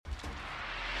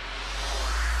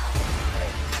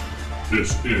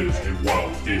This is a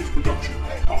Wild Games Production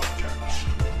podcast.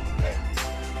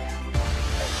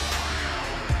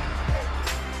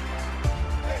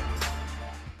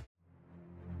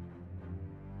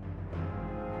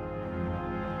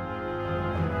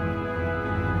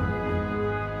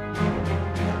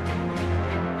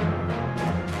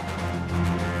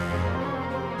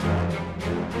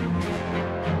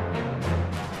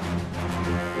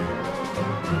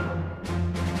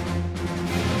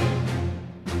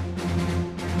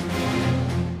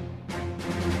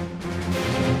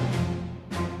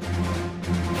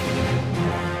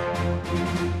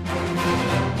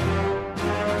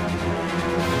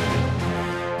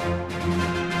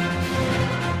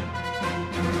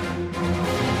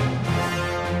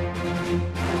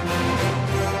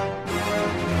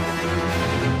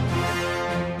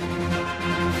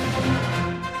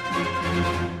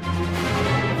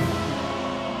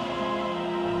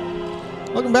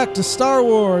 Welcome back to Star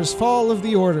Wars Fall of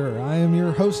the Order. I am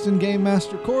your host and game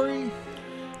master, Corey.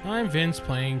 I'm Vince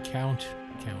playing Count.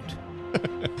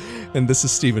 And this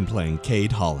is Steven playing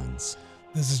Cade Hollins.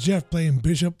 This is Jeff playing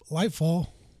Bishop Lightfall.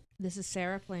 This is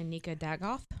Sarah playing Nika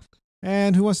Dagoth.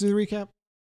 And who wants to do the recap?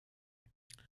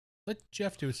 Let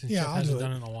Jeff do it since Yeah, Jeff I'll hasn't do it.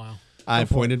 done it in a while. I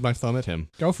pointed my thumb at him.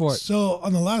 Go for it. So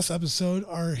on the last episode,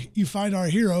 you find our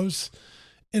heroes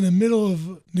in the middle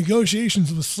of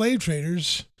negotiations with slave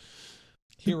traders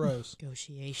Heroes.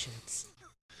 Negotiations.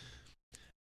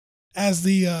 as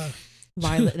the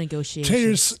Violent negotiations.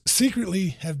 traders secretly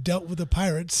have dealt with the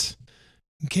pirates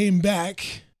and came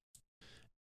back.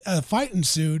 A fight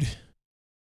ensued.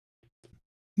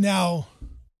 Now,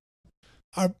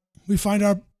 we find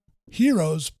our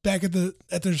heroes back at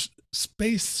their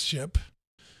spaceship,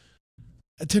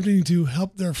 attempting to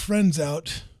help their friends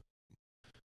out,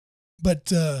 but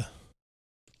the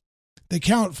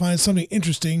Count finds something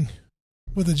interesting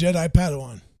with a Jedi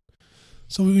Padawan.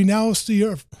 So we now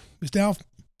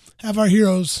have our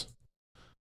heroes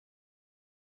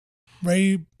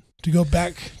ready to go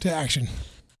back to action.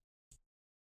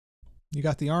 You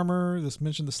got the armor. This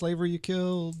mentioned the slaver you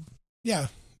killed. Yeah.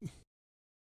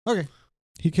 Okay.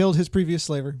 He killed his previous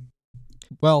slaver.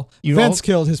 Well, You Vince all-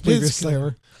 killed his previous Vince killed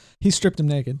slaver. He stripped him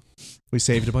naked. We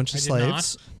saved a bunch of I did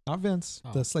slaves. Not Vince,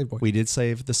 Oh. the slave boy. We did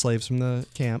save the slaves from the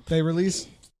camp. They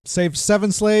saved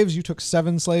 7 slaves. You took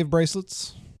 7 slave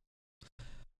bracelets.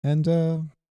 And,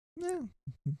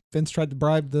 Vince tried to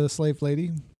bribe the slave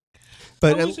lady.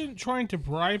 But I wasn't trying to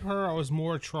bribe her. I was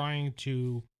more trying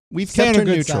to, we've Stay kept on her her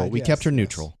good neutral. side, We yes, kept her yes.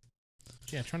 neutral.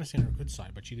 trying to stay on her good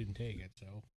side, but she didn't take it, so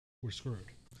we're screwed.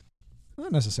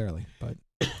 Not necessarily, but...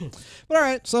 But all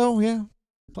right, so, yeah.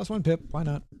 +1 pip. Why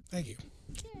not? Thank you.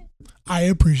 I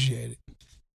appreciate it.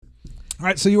 All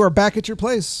right, so you are back at your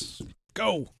place.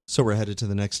 Go. So we're headed to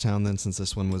the next town then, since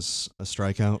this one was a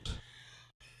strikeout.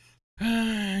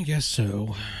 I guess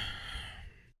so.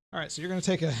 All right, so you're going to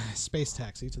take a space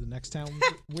taxi to the next town.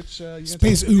 Which you're gonna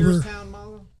Space take the nearest Uber. Town,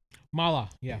 Mala? Mala,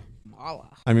 yeah. Mala.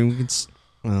 I mean, we could.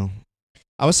 Well,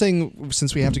 I was saying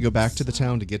since we have to go back to the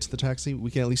town to get to the taxi,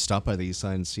 we can at least stop by the east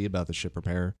side and see about the ship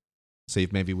repair. See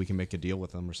if maybe we can make a deal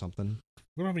with them or something.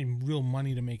 We don't have any real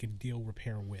money to make a deal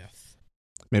repair with.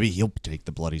 Maybe he'll take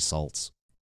the bloody salts.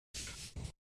 I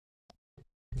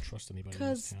don't trust anybody in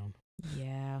this 'Cause- town.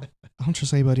 Yeah. I don't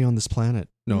trust anybody on this planet.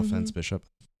 No Mhm. offense, Bishop.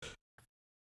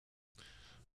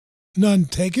 None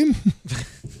taken.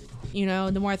 You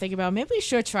know, the more I think about it, maybe we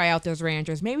should try out those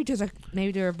Rangers. Maybe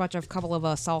there are a couple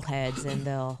of salt heads, and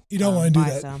they'll. You don't want to do buy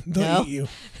that. some. They'll No? eat you.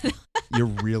 You're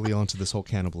really onto this whole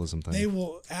cannibalism thing. They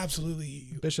will absolutely eat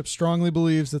you. Bishop strongly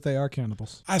believes that they are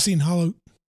cannibals. I've seen holograms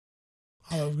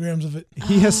of it.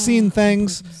 He has seen Oh,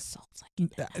 things put some salt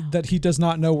like that. that he does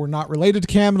not know were not related to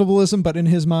cannibalism, but in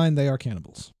his mind, they are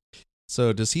cannibals.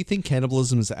 So does he think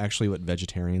cannibalism is actually what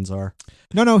vegetarians are?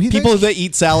 No, he People thinks, that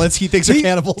eat salads, he thinks are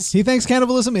cannibals. he thinks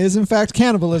cannibalism is in fact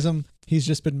cannibalism. He's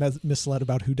just been misled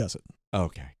about who does it.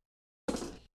 Okay. All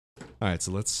right, so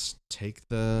let's take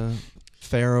the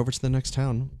fare over to the next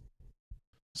town.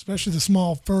 Especially the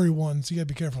small furry ones. You gotta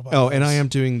be careful about. Oh, and those. I am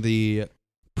doing the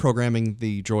programming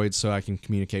the droids so I can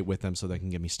communicate with them so they can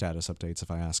give me status updates if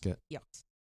I ask it. Yes.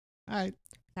 All right.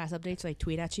 Fast updates, like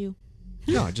tweet at you.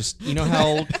 No, I just, you know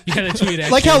how, You gotta tweet at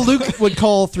like you. how Luke would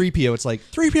call 3PO. It's like,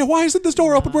 3PO, why isn't this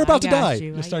door open? We're about to die.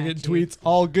 Just start getting tweets.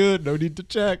 All good. No need to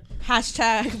check.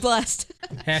 Hashtag blessed.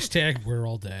 Hashtag we're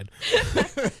all dead.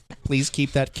 Please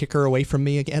keep that kicker away from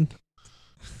me again.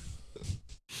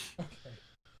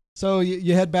 So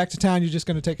you head back to town. You're just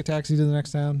going to take a taxi to the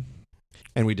next town.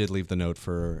 And we did leave the note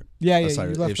for Yeah. You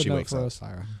Osira, left if the she note wakes for up.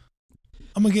 Osira.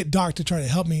 I'm gonna get Doc to try to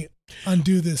help me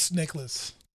undo this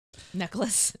necklace.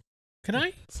 Necklace. Can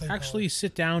I Same actually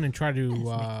sit down and try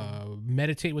to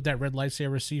meditate with that red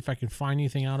lightsaber, see if I can find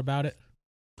anything out about it?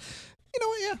 You know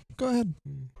what? Yeah, go ahead.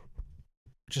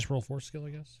 Just roll force skill, I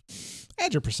guess.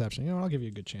 Add your perception. You know, I'll give you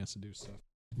a good chance to do stuff.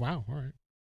 Wow, all right.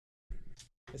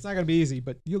 It's not going to be easy,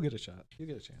 but you'll get a shot. You'll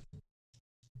get a chance.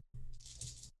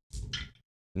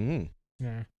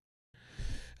 Yeah.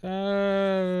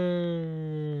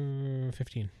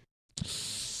 15.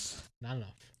 Not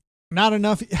enough. Not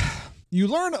enough. You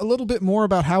learn a little bit more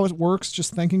about how it works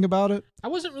just thinking about it. I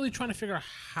wasn't really trying to figure out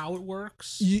how it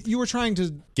works. You were trying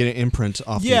to... Get an imprint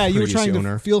off the Yeah, you were previous trying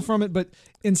owner. to feel from it, but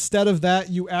instead of that,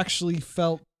 you actually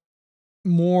felt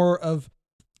more of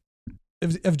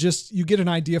just... You get an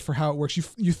idea for how it works.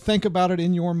 You think about it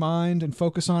in your mind and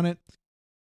focus on it.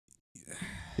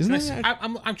 Isn't And that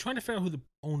I'm trying to figure out who the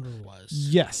owner was.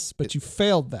 Yes, but you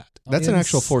failed that. that's an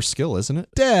actual force skill, isn't it?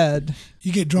 Instead...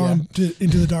 You get drawn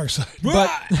into the dark side.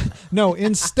 But no,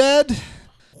 instead,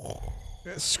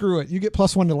 screw it. You get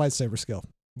 +1 to lightsaber skill.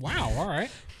 Wow, all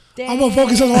right. I'm gonna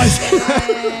focus on the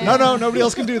lightsaber. No, nobody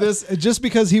else can do this. Just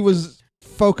because he was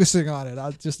focusing on it,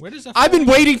 Where does that I've been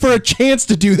waiting for a chance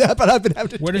to do that, but I've been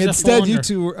having to. Where does that Instead, fall you under?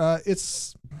 two,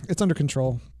 it's under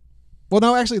control. Well,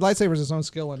 no, actually, lightsaber is its own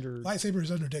skill under. Lightsaber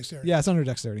is under dexterity. Yeah, it's under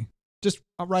dexterity. Just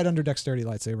right under dexterity,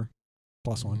 lightsaber,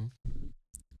 +1. Mm-hmm.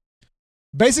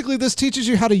 Basically, this teaches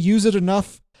you how to use it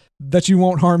enough that you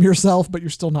won't harm yourself, but you're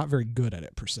still not very good at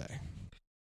it per se.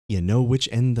 You know which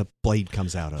end the blade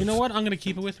comes out of. You know what? I'm going to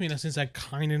keep it with me now since I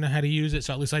kind of know how to use it,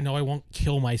 so at least I know I won't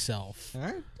kill myself. All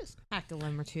right. Just hack a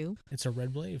limb or two. It's a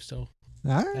red blade, so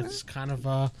All right. that's kind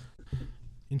of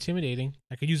intimidating.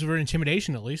 I could use it for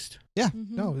intimidation at least. Yeah.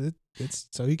 Mhm. No, it's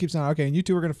so he keeps on. Okay, and you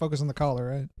two are going to focus on the collar,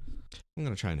 right? I'm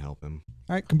gonna try and help him.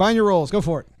 All right, combine your rolls. Go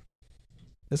for it.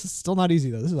 This is still not easy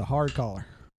though. This is a hard collar.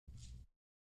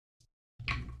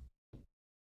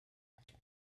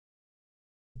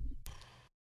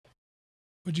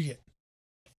 What'd you get?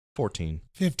 14,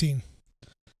 15.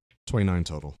 29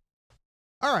 total.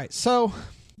 All right, so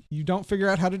you don't figure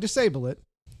out how to disable it.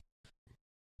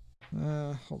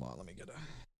 Hold on, let me get a.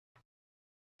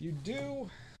 You do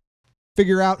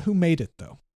figure out who made it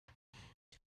though.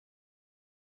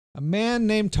 A man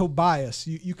named Tobias.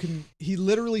 You can. He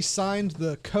literally signed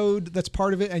the code that's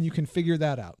part of it, and you can figure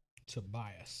that out.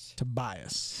 Tobias.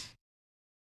 Tobias.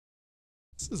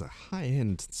 This is a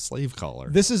high-end slave collar.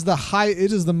 This is the high.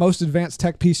 It is the most advanced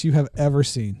tech piece you have ever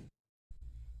seen.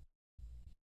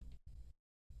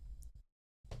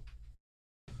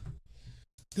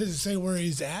 Does it say where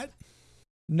he's at?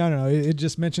 No. It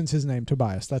just mentions his name,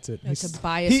 Tobias. That's it. No, He's-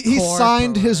 Tobias he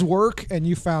signed his Corporal. work, and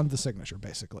you found the signature,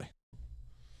 basically.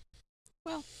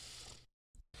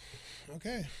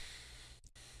 Okay.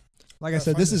 Like I Gotta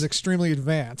said, find this this. is extremely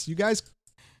advanced. You guys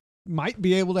might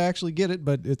be able to actually get it,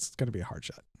 but it's going to be a hard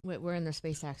shot. Wait, we're in the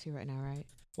space taxi right now, right?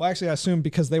 Well, actually, I assume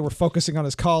because they were focusing on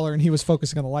his collar and he was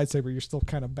focusing on the lightsaber, you're still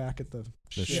kind of back at the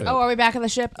ship. ship. Oh, are we back on the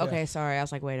ship? Yeah. Okay, sorry. I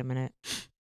was like, wait a minute.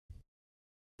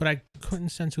 But I couldn't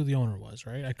sense who the owner was,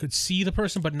 right? I could see the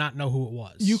person, but not know who it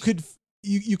was. You could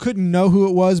you couldn't know who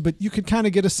it was, but you could kind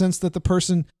of get a sense that the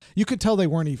person, you could tell they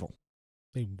weren't evil.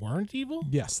 They weren't evil?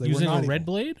 Yes, they Using were not a red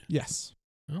evil. blade? Yes.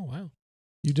 Oh, wow.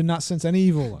 You did not sense any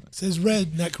evil in It it. says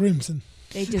red, not crimson.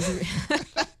 They just.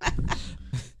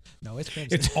 No, it's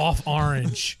crimson. It's off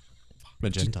orange.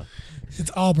 Magenta. It's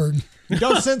Auburn. You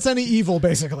don't sense any evil,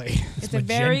 basically. it's a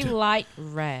very magenta. light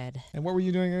red. And what were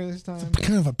you doing earlier this time?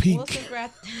 Kind of a pink. Wilson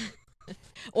Grath-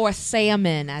 or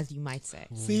salmon, as you might say.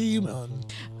 Seaman.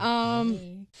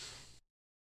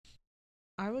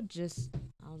 I'll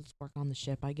just work on the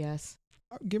ship, I guess.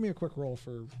 Give me a quick roll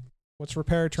for what's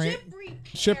repair, train, repair.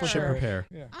 ship repair. Ship repair.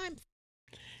 Yeah. I'm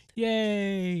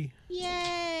Yay.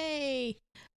 yay.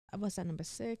 What's that number?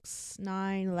 6,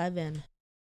 9, 11.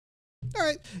 All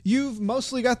right, you've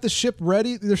mostly got the ship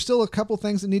ready. There's still a couple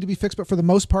things that need to be fixed, but for the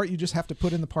most part, you just have to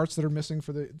put in the parts that are missing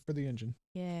for the engine.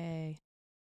 Yay.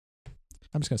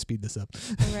 I'm just gonna speed this up.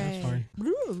 Hooray.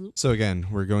 fine. So again,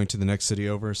 we're going to the next city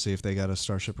over, see if they got a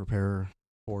starship repair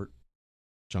port,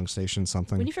 junk station,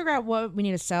 something. We need to figure out what we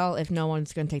need to sell if no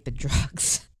one's going to take the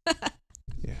drugs.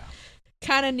 Yeah.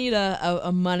 Kind of need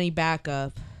a money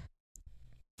backup.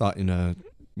 Thought in a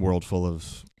world full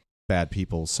of bad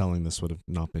people, selling this would have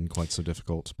not been quite so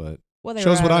difficult, but Well, they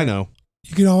shows were what I out- know.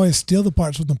 You can always steal the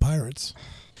parts from the pirates.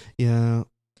 Yeah,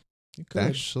 You could.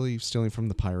 actually, stealing from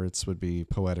the pirates would be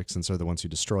poetic since they're the ones who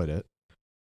destroyed it.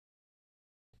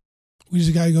 We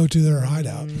just got to go to their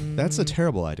hideout. That's a Mm,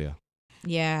 terrible idea.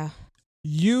 yeah.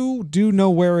 You do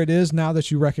know where it is now that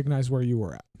you recognize where you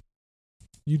were at.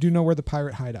 You do know where the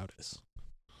pirate hideout is.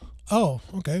 Oh,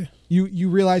 okay. You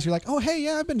realize you're like, oh hey,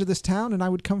 yeah, I've been to this town and I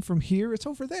would come from here. It's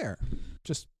over there.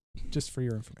 Just for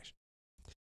your information.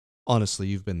 Honestly,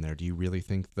 you've been there. Do you really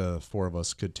think the 4 of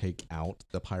us could take out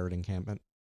the pirate encampment?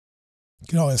 You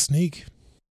can always sneak.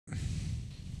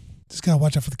 Just gotta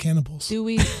watch out for the cannibals. Do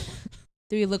we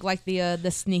look like the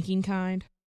sneaking kind?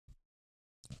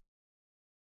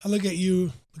 I look at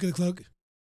you. Look at the cloak.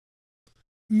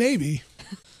 Maybe.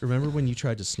 Remember when you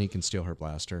tried to sneak and steal her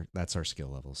blaster? That's our skill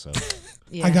level. So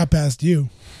Yeah. I got past you.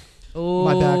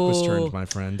 my back was turned, my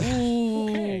friend. Ooh.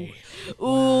 Okay.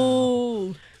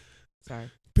 Ooh. Sorry.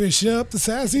 Bishop, the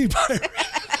sassy pirate.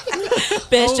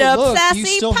 Bishop Oh, look, Sassy you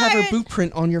still have Pirate. her boot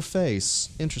print on your face.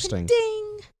 Interesting.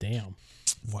 Ding. Damn.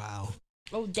 Wow.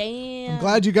 Oh damn. I'm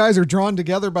glad you guys are drawn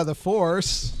together by the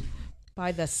Force.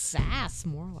 By the sass,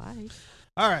 more like.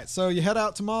 All right, so you head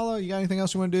out to Mala. You got anything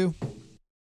else you want to do?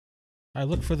 I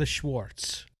look for the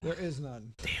Schwartz. There is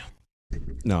none.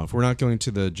 No, if we're not going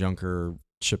to the junker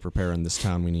ship repair in this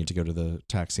town, we need to go to the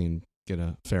taxi and get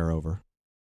a fare over.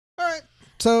 All right,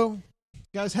 so you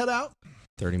guys head out.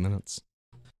 30 minutes.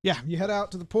 Yeah, you head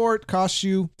out to the port. Costs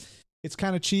you. It's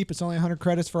kind of cheap. It's only 100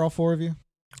 credits for all 4 of you.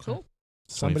 Cool.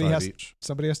 Somebody 25 has each.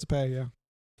 somebody has to pay. Yeah,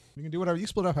 you can do whatever. You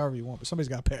split up however you want, but somebody's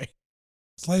got to pay.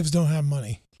 Slaves don't have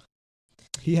money.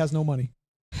 He has no money.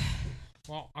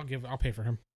 Well, I'll pay for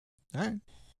him. All right.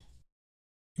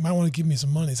 You might want to give me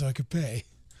some money so I could pay.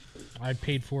 I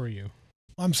paid for you.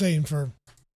 I'm saying for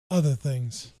other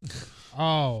things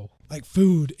Oh. like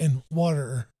food and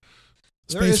water.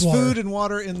 There is Space water. food and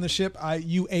water in the ship.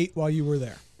 You ate while you were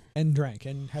there and drank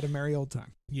and had a merry old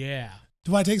time. Yeah.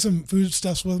 Do I take some food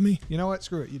stuffs with me? You know what?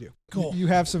 Screw it. You do. Cool. You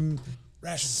have some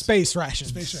Rations. space rations.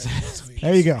 Space rations. Sweet.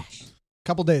 There you go.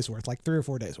 Couple days worth, like 3 or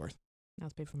 4 days worth. I'll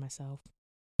pay for myself.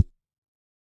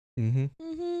 Mm-hmm.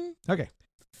 Mm-hmm. Okay.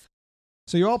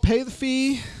 So you all pay the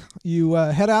fee. You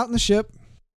head out in the ship.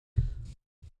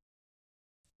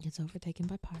 It's overtaken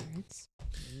by pirates.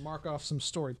 Mark off some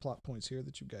story plot points here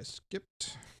that you guys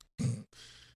skipped.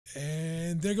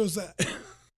 And there goes that.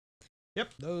 Yep.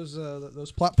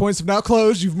 Those plot points have now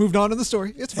closed. You've moved on to the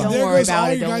story. It's Don't fine. there worry goes about all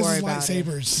it, you don't guys' worry about it.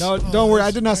 lightsabers. No, Oh, don't worry. I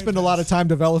that's did not right spend a lot of past. time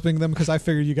developing them because I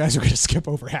figured you guys were going to skip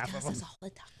over half of them. This is all the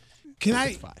time. Can I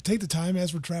It's fine. take the time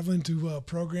as we're traveling to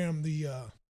program the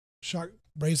shark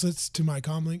bracelets to my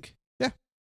comlink?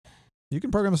 You can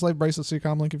program a slave bracelet to your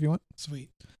comlink if you want. Sweet.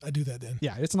 I do that then.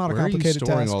 Yeah, it's not a Where are you complicated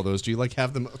storing task. all those? Do you like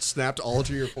have them snapped all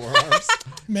to your forearms?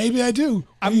 Maybe I do.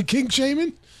 Are you king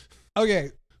shaming?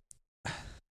 Okay.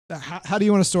 How do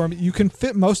you want to store them? You can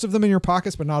fit most of them in your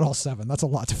pockets, but not all 7. That's a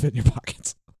lot to fit in your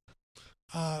pockets.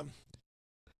 I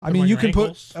Them mean, on you your can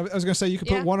ankles? put. I was going to say you can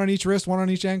Yeah. put 1 on each wrist, 1 on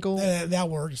each ankle, That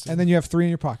works. and then you have 3 in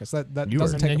your pockets. That You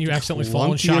doesn't are- take. And then up you to- accidentally fall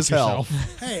and clunky shock as hell.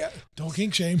 yourself. Hey, don't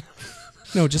king shame.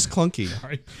 No, just clunky.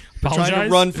 Sorry. Trying Apologize.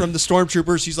 to run from the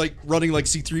stormtroopers, he's like running like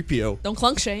C-3PO. Don't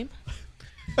clunk shame.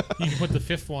 You can put the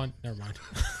 5th one. Never mind.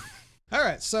 All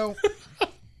right, so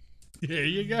There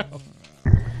you go.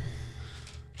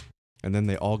 And then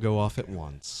they all go off at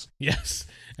once. Yes.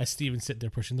 As Steven's sitting there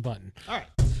pushing the button.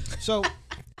 all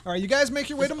right, you guys make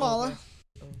your way to Mala.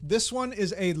 This one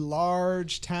is a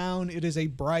large town. It is a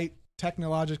bright,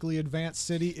 technologically advanced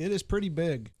city. It is pretty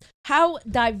big. How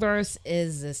diverse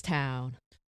is this town?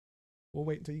 We'll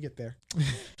wait until you get there.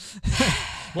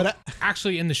 But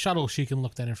actually, in the shuttle, she can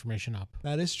look that information up.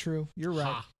 That is true. You're right.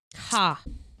 Ha. Ha.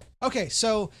 Okay,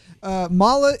 so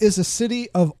Mala is a city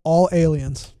of all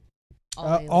aliens.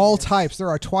 All aliens. types. There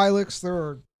are Twi'leks. There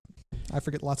are, I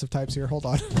forget lots of types here. Hold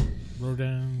on.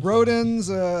 Rodin. Rodens,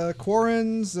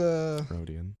 Quarrens,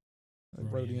 Rodian.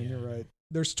 Rodian, you're right.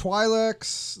 There's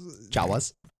Twi'leks.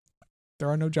 Jawas. There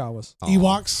are no Jawas.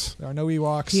 Ewoks. There are no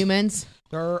Ewoks. Humans.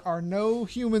 There are no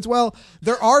humans. Well,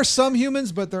 there are some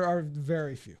humans, but there are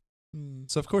very few.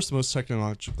 So, of course, the most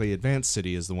technologically advanced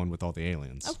city is the one with all the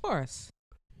aliens. Of course.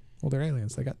 Well, they're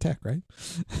aliens. They got tech, right?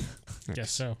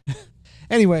 Guess so.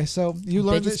 Anyway, so you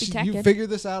learn just this. be You teching. figure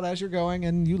this out as you're going,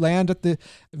 and you land at the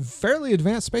fairly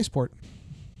advanced spaceport.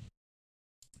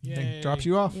 Thing Yay. drops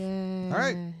you off. Yeah. All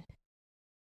right.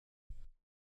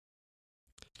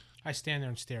 I stand there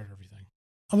and stare at everything.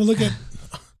 I'm gonna look at.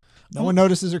 No one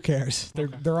notices or cares.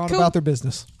 Okay. They're on Cool. about their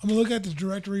business. I'm gonna look at the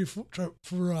directory for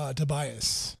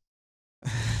Tobias.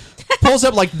 Pulls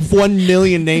up like 1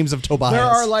 million names of Tobias. There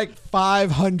are like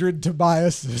 500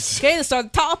 Tobiases. Okay, let's start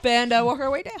at the top and work our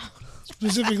way down.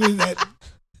 Specifically, that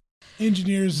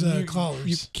engineers collars.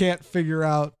 You can't figure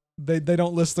out. They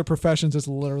don't list their professions. It's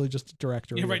literally just a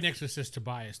directory. Yeah, right next to it says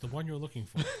Tobias, the one you're looking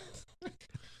for.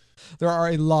 There are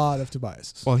a lot of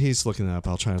Tobiases. While he's looking it up,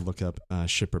 I'll try to look up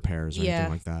ship repairs or Yeah.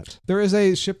 anything like that. There is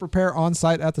a ship repair on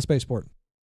site at the spaceport.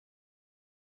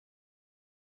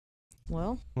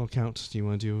 Well, Well, Count, do you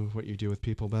want to do what you do with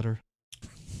people better?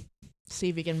 see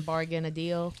if we can bargain a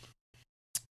deal.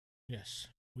 Yes,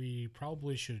 we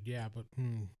probably should. Yeah, but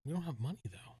we don't have money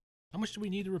though. How much do we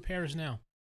need to repairs now?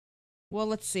 Well,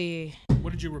 let's see.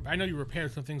 What did you? I know you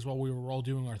repaired some things while we were all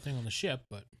doing our thing on the ship,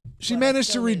 but She But I managed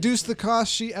to still need- reduce the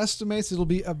cost. She estimates it'll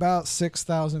be about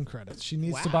 6,000 credits. She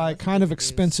needs to Wow, buy a that's a kind big of reduce.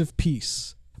 expensive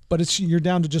piece, but you're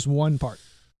down to just one part.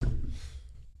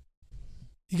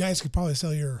 You guys could probably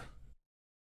sell your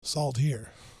salt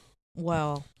here.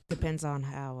 Well, depends on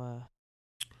how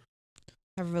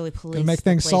really police Gonna make the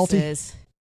things place salty? is.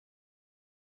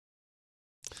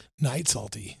 Night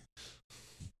salty.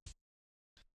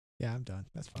 Yeah, I'm done.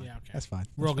 That's fine. Yeah, okay. That's fine.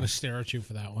 we're all That's gonna stare at you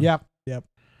for that fine. one. Yep. Yep.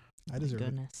 I My deserve it.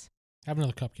 goodness. Have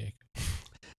another cupcake.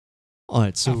 All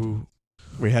right, so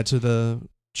we head to the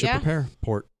ship Yeah. repair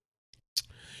port.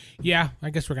 Yeah,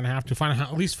 I guess we're gonna have to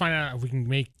at least find out if we can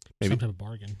make Maybe. some type of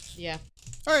bargain. Yeah.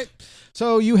 All right.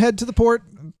 So you head to the port.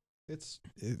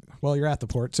 You're at the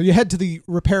port. So you head to the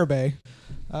repair bay.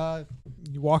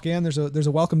 You walk in. There's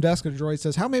a welcome desk. A droid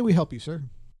says, "How may we help you, sir?"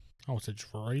 Oh, it's a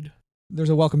droid. There's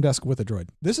a welcome desk with a droid.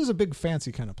 This is a big,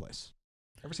 fancy kind of place.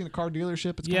 Ever seen a car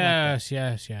dealership? It's kinda like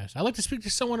Yes. I'd like to speak to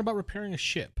someone about repairing a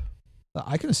ship. that.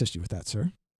 I can assist you with that,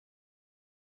 sir.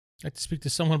 I'd like to speak to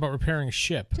someone about repairing a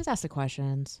ship. Just ask the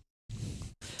questions.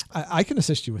 I can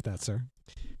assist you with that, sir.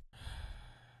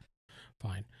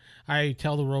 Fine. I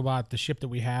tell the robot the ship that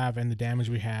we have and the damage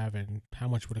we have and how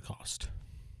much would it cost.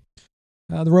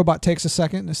 The robot takes a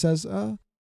second and it says,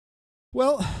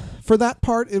 "Well, for that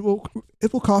part, it will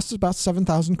cost about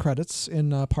 7,000 credits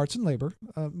in parts and labor.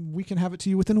 We can have it to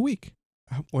you within a week."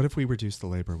 What if we reduce the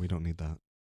labor? We don't need that.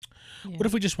 Yeah. What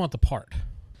if we just want the part?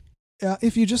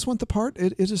 If you just want the part,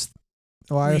 it is.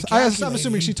 Oh, I'm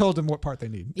assuming she told him what part they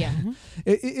need. Yeah.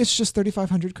 It's just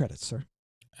 3,500 credits, sir.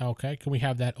 Okay. Can we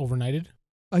have that overnighted?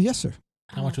 Yes, sir.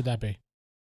 How much would that be?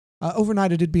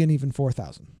 Overnight, it'd be an even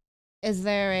 4,000. Is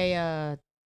there a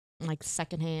like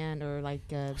secondhand or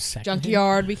like a Secondhand?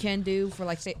 junkyard we can do for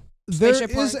like say There spaceship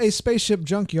is parts? a spaceship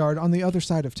junkyard on the other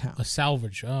side of town. A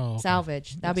salvage. Oh. Okay.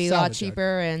 salvage? That'd be a Salvage lot yard.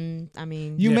 cheaper, and I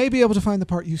mean, You Yeah. may be able to find the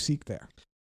part you seek there.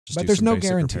 Just But do there's some no basic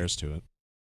guarantee. repairs to it.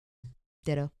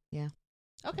 ditto. Yeah.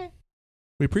 Okay.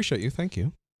 We appreciate you. Thank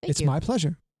you. Thank It's you. my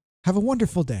pleasure. Have a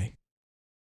wonderful day.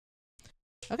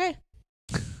 Okay.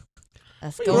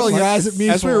 Let's You go. roll your eyes at me.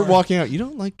 As we were for- walking out, you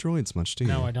don't like droids much, do you?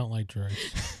 No, I don't like droids.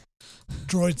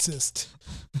 Droidcist.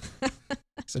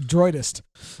 It's a droidist.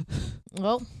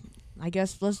 Well, I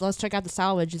guess let's check out the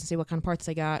salvage and see what kind of parts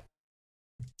they got.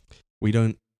 We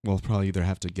don't. We'll probably either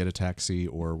have to get a taxi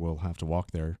or we'll have to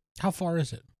walk there. How far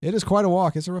is it? It is quite a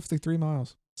walk. It's roughly 3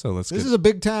 miles. So let's This get. is a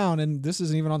big town, and this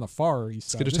isn't even on the far east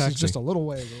Let's side. get a This is taxi. just a little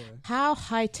ways away. How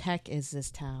high tech is this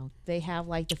town? They have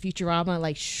like the Futurama,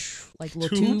 like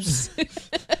little Tubes? tubes.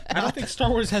 I don't think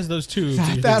Star Wars has those tubes.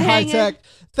 Not You that think- high Dang it. tech.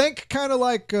 Think kind of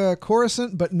like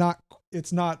Coruscant, but not.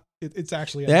 It's not. It's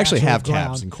actually. they actually have ground.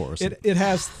 cabs in Coruscant. It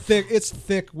has thick. It's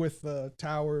thick with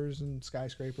towers and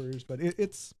skyscrapers, but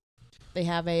it's. They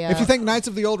have a. If you think Knights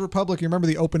of the Old Republic, you remember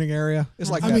the opening area? It's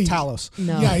like I that. mean- Talos.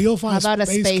 no. Yeah, you'll How find about a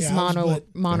space cabs, but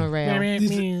monorail? they'll You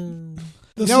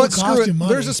still know what? Screw cost it. you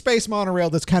money. There's a space monorail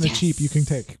that's kind of Yes. cheap. You can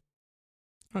take.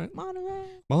 Monorail.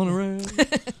 Monorail.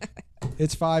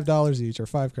 It's $5 each or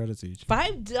 5 credits each.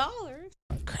 $5.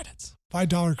 Credits.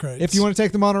 $5 credits. If you want to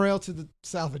take the monorail to the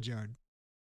salvage yard.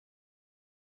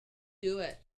 Do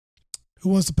it. Who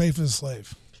wants to pay for the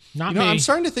slave? Not You know, me. I'm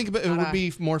starting to think about it Not would I.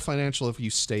 be more financial if you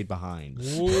stayed behind.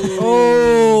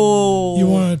 Oh. You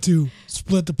wanted to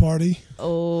split the party?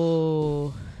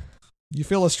 Oh. You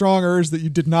feel a strong urge that you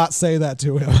did not say that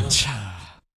to him.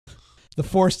 The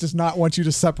Force does not want you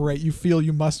to separate. You feel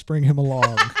you must bring him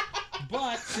along.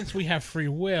 But since we have free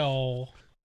will,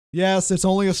 Yes, it's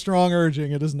only a strong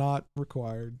urging. It is not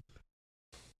required.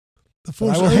 The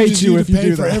Force I will urges hate you to if you pay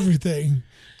do for that. everything.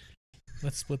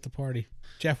 let's split the party.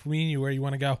 Jeff, me and you, where you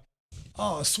want to go?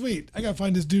 Oh, sweet. I got to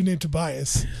find this dude named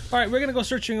Tobias. All right, we're going to go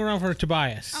searching around for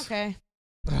Tobias. Okay.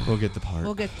 We'll get the part.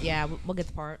 We'll get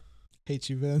the part. Hate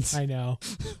you, Vince. I know.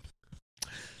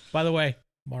 By the way,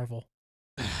 Marvel.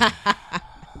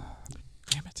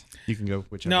 Damn it. You can go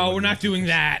whichever. No, one we're you not want to doing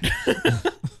first.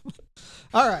 that.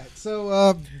 All right,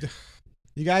 so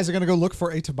you guys are gonna go look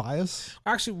for a Tobias.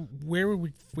 Actually, where do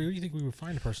you think we would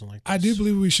find a person like this? I do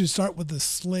believe we should start with the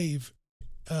slavers.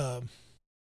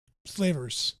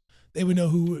 They would know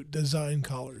who designed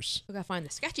collars. We gotta find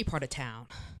the sketchy part of town.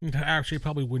 Actually, it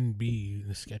probably wouldn't be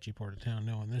the sketchy part of town.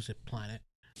 No, on this planet.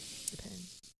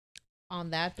 Depends.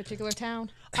 On that particular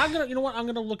town. I'm gonna, you know what? I'm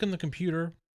gonna look in the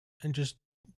computer and just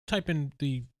type in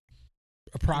the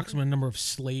approximate number of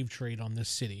slave trade on this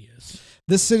city is?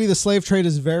 This city, the slave trade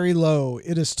is very low.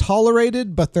 It is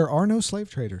tolerated, but there are no slave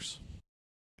traders.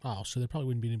 Oh, so there probably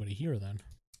wouldn't be anybody here then.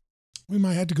 We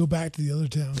might have to go back to the other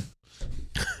town.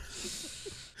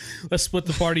 Let's split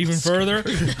the party even further.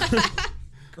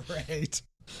 Great.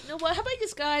 You know what? How about you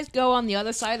guys go on the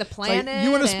other side of the It's like, planet?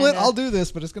 you want to split? and, I'll do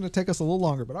this, but it's going to take us a little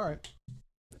longer. But all right.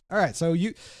 All right. So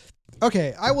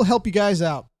okay. I will help you guys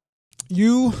out.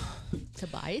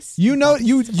 Tobias? You know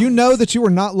that you are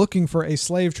not looking for a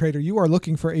slave trader. You are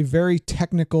looking for a very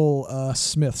technical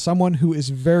smith, someone who is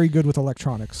very good with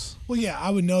electronics. Well, yeah, I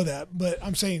would know that, but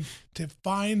I'm saying to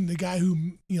find the guy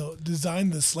who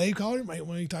designed the slave collar, might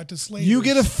want to talk to slaves. You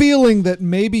get a feeling that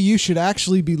maybe you should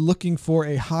actually be looking for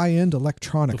a high-end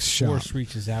electronics The shop. force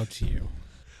reaches out to you.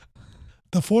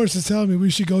 The force is telling me we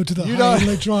should go to the You high-end don't-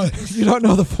 electronics. You don't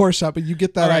know the Force shop, but you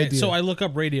get that All right, idea. so I look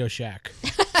up Radio Shack.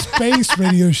 Space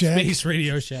Radio Shack. Space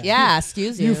Radio Shack. Yeah,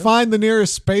 excuse you. You find the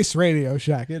nearest space radio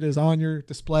shack. It is on your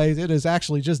displays. It is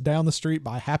actually just down the street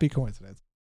by happy coincidence.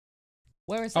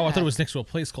 Where is that? Oh, I thought it was next to a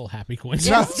place called Happy Yeah, I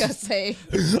Coincidence. was gonna say.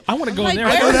 I want to go I'm in there.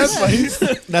 like, I know where that is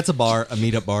place. That's a bar, a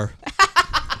meetup bar.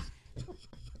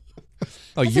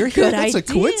 Oh, That's you're a here? good That's a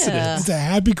idea. coincidence. It's a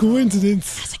happy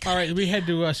coincidence. All right, we head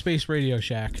to Space Radio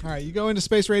Shack. All right, you go into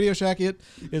Space Radio Shack. It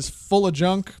is full of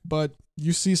junk, but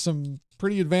you see some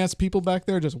pretty advanced people back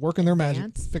there just working their magic,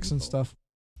 Advanced fixing people. stuff.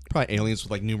 Probably aliens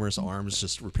with like numerous arms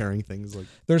just repairing things. Like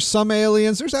There's some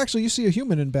aliens. There's actually, you see a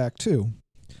human in back too.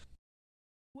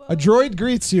 Whoa. A droid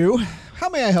greets you. How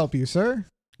may I help you, sir?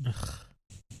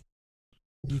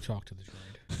 You talk to the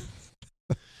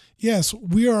droid. Yes,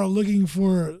 we are looking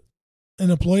for an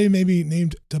employee maybe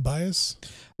named Tobias.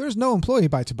 There's no employee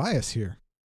by Tobias here.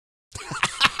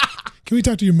 Can we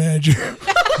talk to your manager?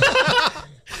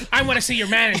 I want to see your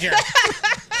manager.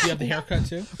 You have the haircut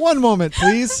too? One moment,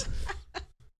 please.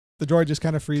 The droid just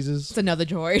kind of freezes. It's another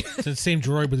droid. It's the same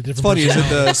droid with a different it's funny, is at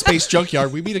personality. the space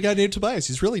junkyard, we meet a guy named Tobias.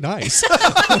 He's really nice.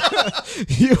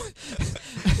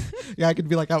 Yeah, I could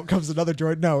be like, out comes another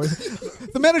droid. No,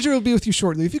 the manager will be with you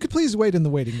shortly. If you could please wait in the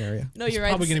waiting area. No, It's you're right.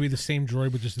 probably going to be the same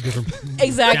droid with just a different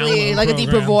Exactly, download like a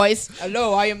deeper program. voice.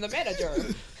 Hello, I am the manager.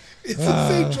 It's the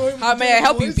same droid with How a may I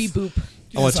help you, voice. beep boop?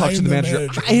 I want Yes, to talk I to am the the manager.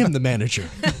 manager. I am the manager.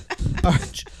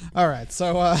 All right,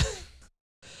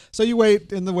 so you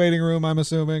wait in the waiting room, I'm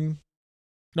assuming.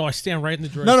 No, I stand right in the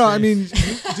droid's No, I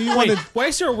face. mean, do you want Wait, to? why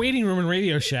is there a waiting room in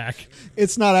Radio Shack?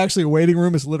 It's not actually a waiting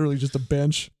room. It's literally just a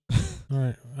bench. All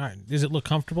right. Does it look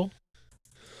comfortable?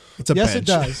 It's a Yes, bench. it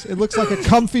does. It looks like a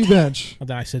comfy bench. Well,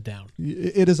 then I sit down.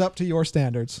 It is up to your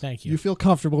standards. Thank you. You feel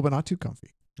comfortable, but not too comfy.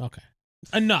 Okay.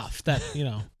 Enough that,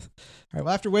 All right. Well,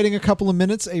 after waiting a couple of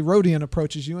minutes, a Rhodian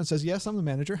approaches you and says, "Yes, I'm the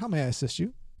manager. How may I assist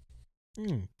you?"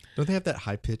 Mm. Don't they have that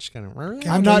high pitch kind of?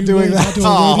 I'm not Are you doing willing to that. talk to a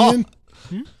Aw. Rhodian?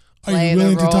 Hmm? Are Play you the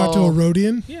willing to talk to a role.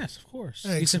 Rhodian? Yes, of course.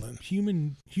 Excellent. He's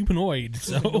a humanoid.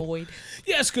 So, Humanoid.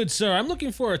 yes, good sir. I'm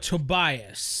looking for a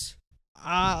Tobias.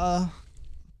 Roll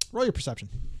your perception.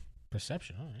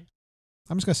 Perception. All right.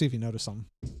 I'm just gonna see if you notice something.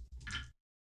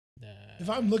 If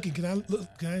I'm looking, can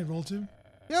I roll too?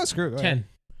 Yeah, screw it. Go ahead.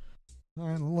 10. All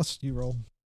right, let's you roll.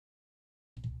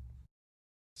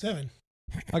 7.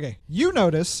 Okay, you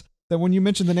notice that when you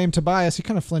mention the name Tobias, he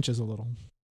kind of flinches a little.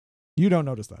 You don't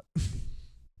notice that.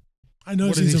 I know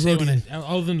What does he he's a say when Rhodian.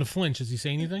 other than the flinch? Does he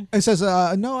say anything? He says,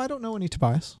 "No, I don't know any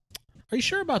Tobias." Are you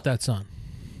sure about that, son?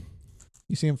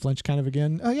 You see him flinch kind of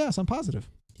again. Oh, yes, I'm positive.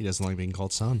 He doesn't like being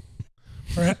called son.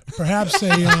 Perhaps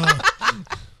a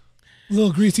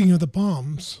little greasing of the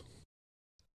palms.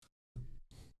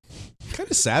 Kind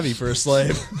of savvy for a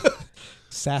slave.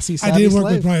 Sassy, I savvy did work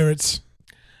slave. with pirates.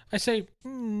 I say,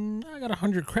 I got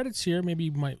 100 credits here. Maybe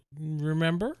you might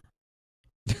remember.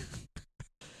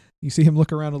 You see him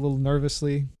look around a little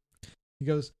nervously. He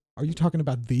goes, "Are you talking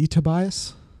about the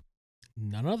Tobias?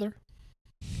 None other.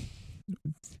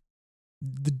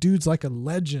 The dude's like a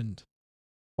legend.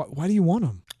 Why do you want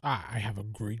him?" I have a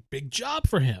great big job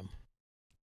for him.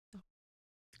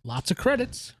 Lots of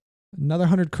credits. Another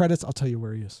 100 credits. I'll tell you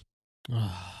where he is.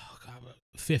 Oh, God,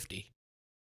 50.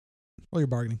 Well, you're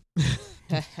bargaining.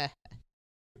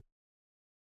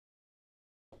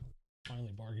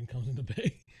 Finally, bargain comes into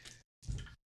play.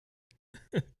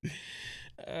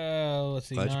 Let's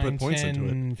see. Glad you 9, put points 10,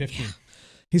 into it. 15.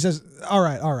 He says, "All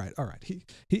right.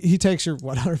 He takes your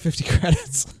 150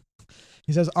 credits.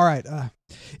 He says, "All right.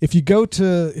 If you go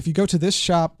to this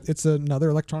shop, it's another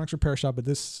electronics repair shop, but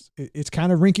it's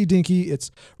kind of rinky dinky.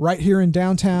 It's right here in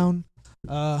downtown.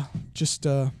 Just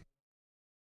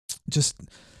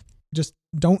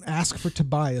don't ask for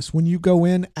Tobias. When you go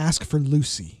in, ask for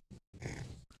Lucy.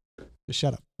 Just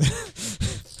shut up.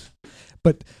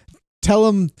 But tell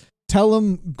him Tell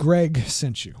him Greg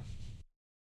sent you.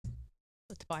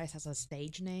 Tobias has a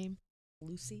stage name,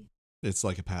 Lucy. It's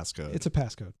like a passcode. It's a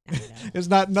passcode. I know. It's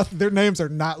not nothing. Their names are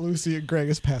not Lucy and Greg.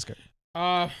 It's a passcode.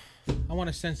 I want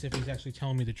to sense if he's actually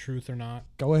telling me the truth or not.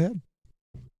 Go ahead.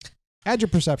 Add your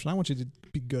perception. I want you to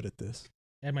be good at this.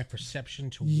 Add my perception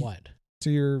to Ye- what?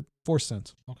 To your force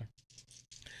sense.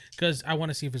 Because I want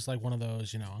to see if it's like one of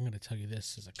those, I'm going to tell you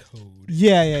this as a code.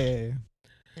 Yeah.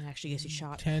 It actually gets you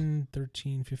shot. 10,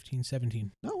 13, 15,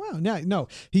 17. Oh wow. No.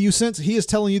 He is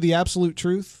telling you the absolute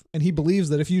truth, and he believes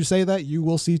that if you say that, you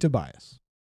will see Tobias.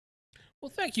 Well,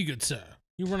 thank you, good sir.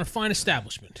 You run a fine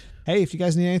establishment. Hey, if you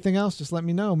guys need anything else, just let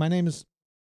me know. My name is.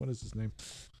 What is his name?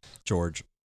 George.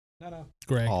 No.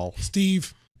 Greg, Paul.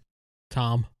 Steve.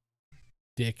 Tom,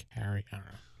 Dick, Harry, I don't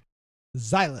know.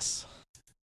 Xylus.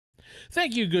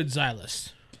 Thank you, good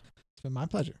Xylus. It's been my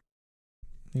pleasure.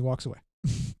 He walks away.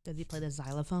 Does he play the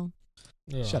xylophone?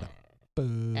 Shut up.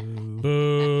 Boo.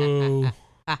 Boo.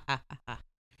 All right.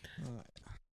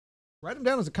 Write him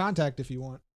down as a contact if you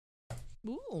want.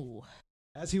 Ooh.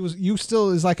 As he was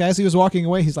walking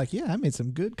away, he's like, yeah, I made some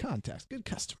good contacts, good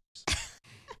customers.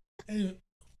 Hey,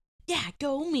 Yeah,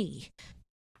 go me.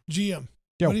 GM.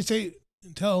 Yo. What do you say?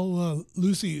 Tell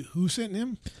Lucy who sent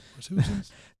him. Or who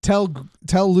sent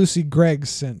Tell Lucy Greg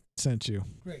sent you.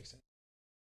 Greg.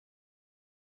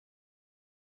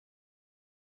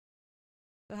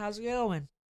 So how's it going?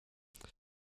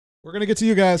 We're gonna get to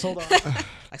you guys. Hold on.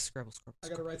 I scribble. I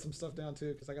gotta write some stuff down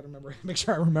too because I gotta make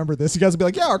sure I remember this. You guys will be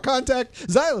like, yeah, our contact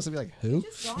Xylus. I'll be like, who?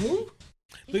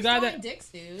 The guy that... dicks,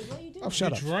 dude. What are you doing? Oh, shut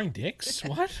You're up. drawing dicks?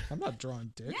 What? I'm not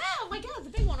drawing dick. Yeah, oh my god, the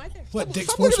big one right there. What, Dick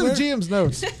Stop looking at Sportswear? the GM's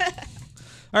notes.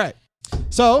 All right.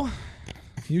 So,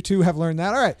 you two have learned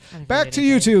that. All right. I didn't Back read to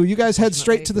you anything. two. You guys head Not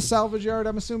straight ready. to the salvage yard,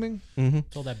 I'm assuming. Mm-hmm.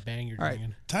 It's all that bang you're All right.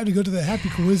 doing. Time to go to the happy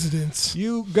coincidence.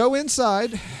 You go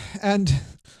inside, and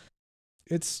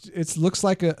it looks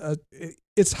like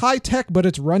it's high tech, but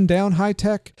it's run down high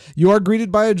tech. You are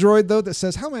greeted by a droid though that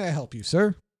says, "How may I help you,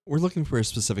 sir?" We're looking for a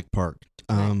specific part.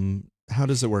 How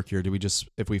does it work here? Do we just,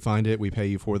 if we find it, we pay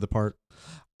you for the part?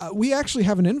 We actually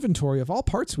have an inventory of all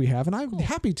parts we have, and I'm Cool.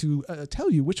 happy to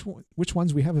tell you which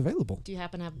ones we have available. Do you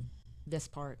happen to have this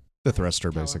part? The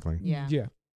thruster, Power. basically. Yeah. Yeah.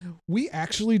 We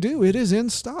actually do. It is in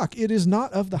stock. It is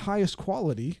not of the highest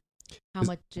quality. How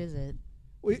much is it?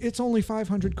 It's only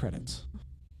 500 credits.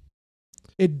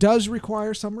 It does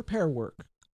require some repair work.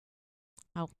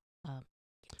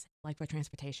 Like for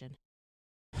transportation.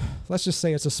 Let's just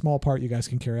say it's a small part you guys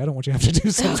can carry. I don't want you to have to do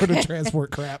some sort of Okay.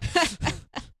 transport crap.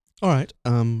 All right.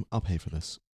 I'll pay for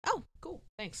this. Oh, cool.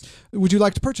 Thanks. Would you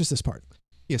like to purchase this part?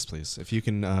 Yes, please. If you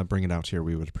can bring it out here,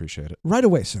 we would appreciate it. Right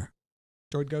away, sir.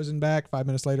 Droid goes in back. 5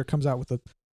 minutes later, comes out with a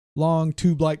long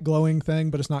tube-like glowing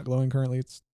thing, but it's not glowing currently.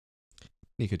 It's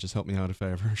You could just help me out if I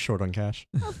ever short on cash.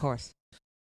 Of course.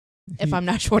 If I'm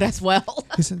not short as well.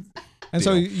 he said- and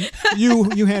so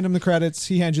you hand him the credits.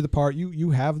 He hands you the part.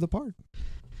 You have the part.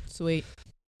 Sweet.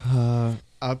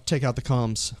 I'll take out the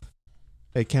comms.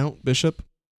 Hey, Count, Bishop.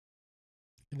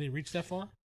 Did they reach that far?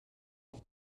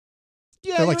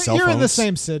 Yeah, They're like cell you're in the phones.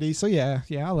 same city, so yeah,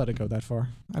 I'll let it go that far.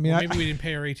 I mean, Well, maybe we didn't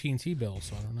pay our AT&T bill,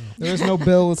 so I don't know. there is no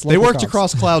bill. It's They local worked cops.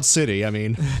 across Cloud City. I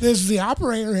mean, This is the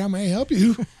operator. How may I help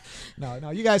you?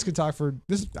 No, you guys can talk for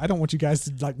this. I don't want you guys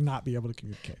to like not be able to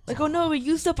communicate. Like, oh no, we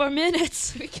used up our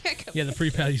minutes. We can't go. Yeah, the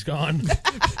pre-pay's gone.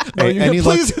 No, Hey, you any can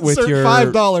luck please with insert your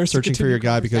 $5 searching for your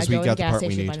guy because we I go got to the gas part we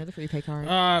station, buy need. another prepay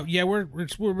card. Yeah,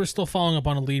 we're still following up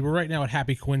on a lead. We're right now at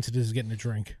Happy Coincidence getting a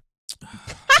drink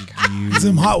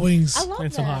Some hot wings. I love and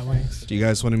that. some hot wings. Do you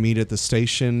guys want to meet at the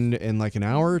station in like an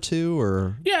hour or two,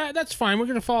 or Yeah, that's fine. We're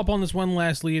gonna follow up on this one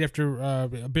last lead after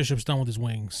Bishop's done with his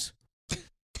wings.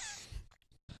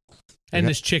 And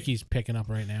Okay. this chickie's picking up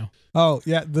right now. Oh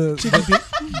yeah,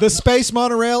 the space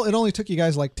monorail. It only took you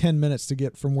guys like 10 minutes to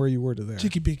get from where you were to there.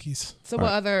 Chicky pickies. So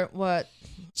All what?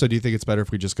 so? Do you think it's better if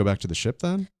we just go back to the ship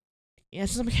then? Yeah,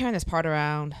 since I'm carrying this part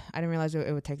around, I didn't realize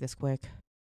it would take this quick.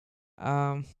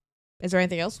 Is there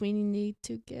anything else we need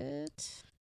to get?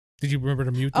 Did you remember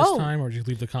to mute this Oh. time, or did you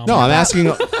leave the comment? No, I'm asking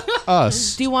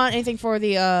us. Do you want anything for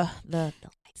the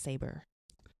lightsaber?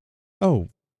 Oh,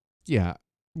 yeah.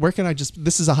 Where can I just?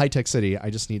 This is a high tech city. I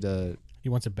just need to. He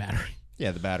wants a battery.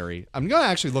 Yeah, the battery. I'm gonna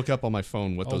actually look up on my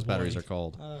phone what Oh, those batteries boy. are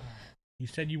called. You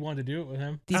said you wanted to do it with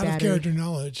him. The Out of battery. character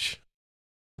knowledge.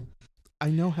 I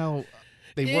know how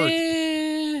they work.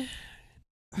 Eh, You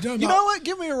talking You about know what?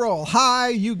 Give me a roll. High,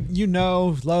 you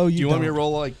know. Low, Do you want me to don't.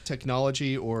 roll like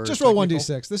technology or Just roll technical?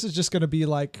 1d6. This is just going to be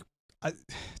like.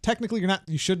 Technically,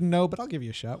 you shouldn't know, but I'll give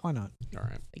you a shot. Why not? All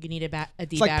right. Like you need a D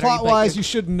It's like battery. plot but wise, you're- you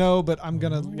shouldn't know, but I'm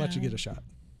gonna Oh, let you yeah. get a shot.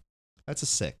 That's a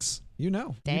 6. You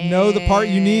know the part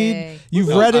you need. Dang. You've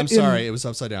No, read it. I'm sorry, it was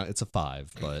upside down. It's a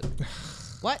 5, but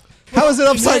What? How is it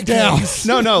upside that down? case-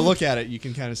 no, look at it. You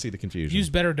can kind of see the confusion. Use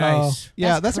better Oh, dice.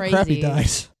 yeah, That's that's a crappy crazy.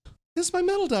 dice. This is my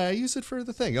metal die. I use it for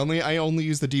the thing. I only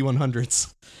use the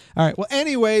D100s. All right. Well,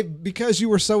 anyway, because you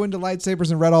were so into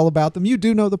lightsabers and read all about them, you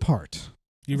do know the part.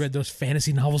 You read those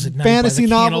fantasy novels at night. Fantasy by the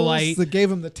novels candlelight. that gave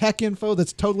him the tech info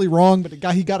that's totally wrong, but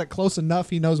he got it close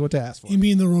enough. He knows what to ask for. You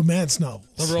mean the romance novels?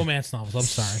 The romance novels. I'm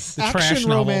sorry. The trash Action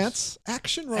novels. romance.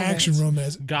 Action romance. Action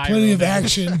romance. Guy Plenty of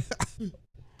romance. action.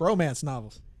 Bromance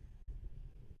novels.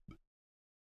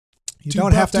 You Two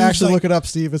don't have to buff dudes actually like- look it up,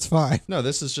 Steve. It's fine. No,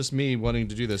 this is just me wanting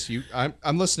to do this.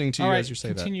 I'm listening to you All right, as you say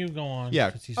that. continue. Go on.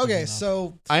 Yeah. 'cause he's Okay, looking up.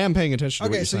 so I am paying attention to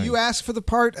what you're saying. you asked for the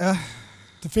part.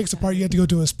 To fix the part, you have to go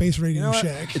to a space radio know what?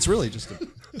 shack. It's really just a,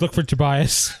 Look for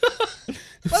Tobias.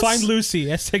 Find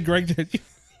Lucy. I said Greg did.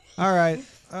 All right.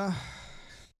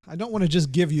 I don't want to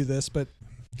just give you this, but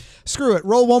screw it.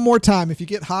 Roll one more time. If you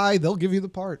get high, they'll give you the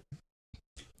part.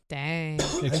 Dang.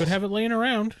 They could have it laying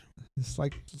around. It's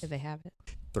like, Did they have it?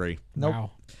 3. nope.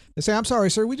 Wow. They say, I'm sorry,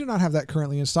 sir. We do not have that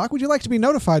currently in stock. Would you like to be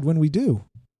notified when we do?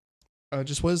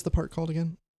 Just what is the part called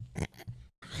again?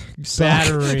 You suck.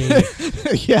 Battery.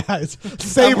 Yeah, it's I'm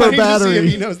Saber waiting to see if battery.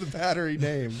 he knows the battery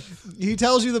name. He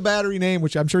tells you the battery name,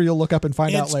 which I'm sure you'll look up and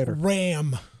find out It's later.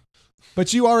 RAM.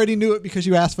 But you already knew it because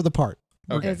you asked for the part.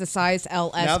 Okay. It was a size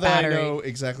LS Now that battery. I know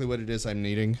exactly what it is I'm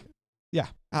needing. Yeah.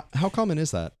 How common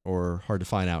is that, or hard to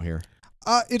find out here?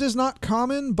 It is not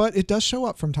common, but it does show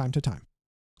up from time to time.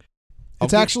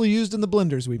 It's Okay. actually used in the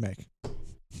blenders we make.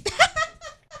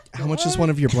 How much is one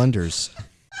of your blenders?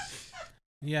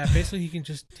 Yeah, basically he can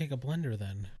just take a blender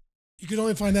then. You can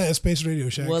only find that at Space Radio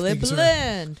Shack. Will it Thank you, sir.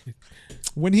 blend?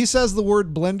 When he says the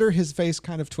word blender, his face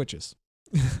kind of twitches.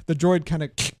 The droid kind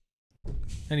of...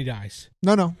 And he dies.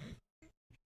 No.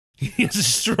 He has a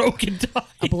stroke and dies.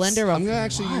 A blender of I'm gonna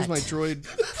actually use my what? droid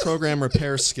program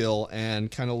repair skill and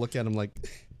kind of look at him like,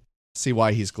 see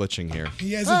why he's glitching here.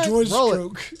 He has All a right, droid roll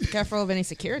it. stroke. Careful of any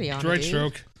security on it, Droid dude.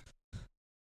 stroke.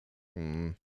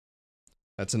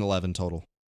 That's an 11 total.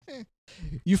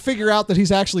 You figure out that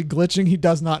he's actually glitching. He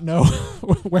does not know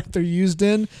what they're used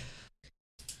in.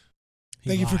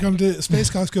 Thank you for lied. coming to Space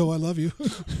Costco. I love you.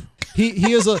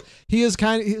 He's like this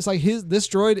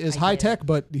droid is I high get it. tech,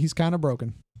 but he's kind of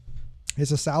broken.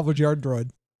 It's a salvage yard droid.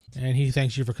 And he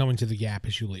thanks you for coming to the Gap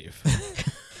as you leave.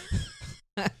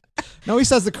 No, he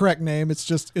says the correct name.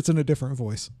 It's in a different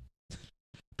voice.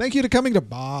 Thank you to coming to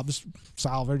Bob's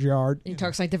Salvage Yard. He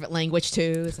talks like different language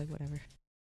too. It's like whatever.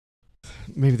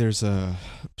 Maybe there's a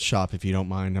shop if you don't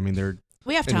mind. I mean, they're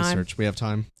We have in a time. search. We have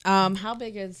time. How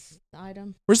big is the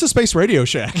item? Where's the Space Radio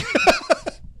Shack?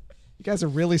 You guys are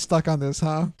really stuck on this,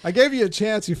 huh? I gave you a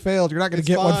chance. You failed. You're not going to It's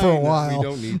get one for a fine. while. We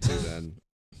don't need to then.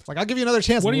 It's like, I'll give you another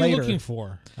chance What are later. you looking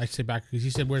for? I say back because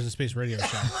he said, "Where's the Space Radio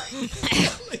Shack?"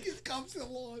 It comes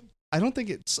along. I don't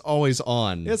think it's always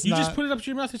on. It's You not. just put it up to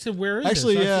your mouth and said, "Where is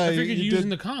Actually, it?" So yeah, I figured you you did- using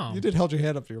the comm. You did hold your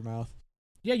hand up to your mouth.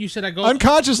 Yeah, you said I go.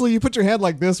 Unconsciously, you put your hand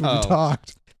like this when you Oh.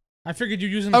 talked. I figured you're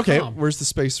using the Okay, comm. where's the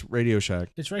Space Radio Shack?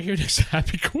 It's right here next to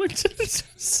Happy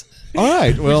Coincidences. All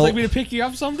right, Would you well, like me to pick you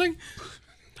up something?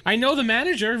 I know the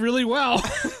manager really well.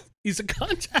 He's a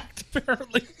contact,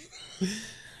 apparently.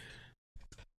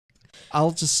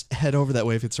 I'll just head over that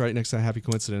way if it's right next to a Happy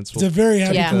Coincidence. It's a very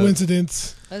happy Yeah.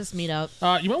 coincidence. Let's meet up.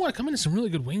 You might want to come into some really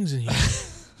good wings in here.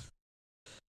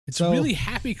 It's So- really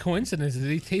happy coincidence that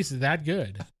they tasted that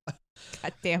good.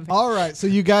 God damn it. All right, so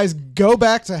you guys go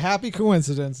back to Happy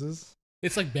Coincidences.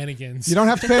 It's like Bennigan's. You don't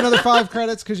have to pay another 5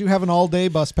 credits because you have an all-day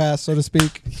bus pass, so to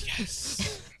speak.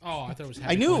 Yes. Oh, I thought it was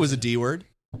happy I knew it was a coincidence. D word.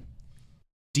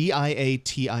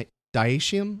 D-I-A-T-I...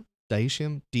 Diatium?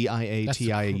 Diatium?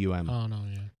 D-I-A-T-I-U-M. Oh, no,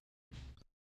 yeah.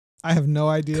 I have no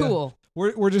idea. Cool.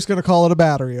 We're just gonna call it a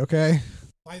battery, okay?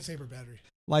 Lightsaber battery.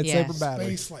 Lightsaber Yes.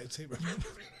 battery. Space lightsaber.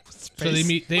 So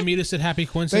they meet us at Happy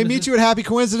They Coincidences? meet you at Happy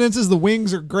Coincidences. The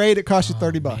wings are great. It costs you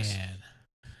 $30. Man.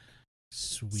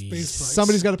 Sweet. Space price.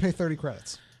 Somebody's got to pay 30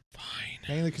 credits.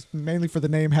 Fine. Mainly for the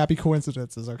name Happy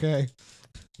Coincidences, okay?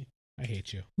 I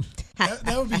hate you.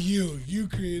 That would be you. You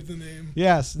created the name.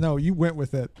 Yes, no, you went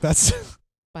with it. That's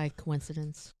By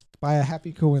coincidence. by a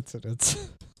happy coincidence.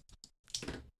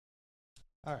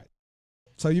 All right.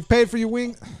 So you've paid for your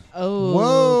wing. Oh,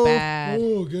 Whoa. bad.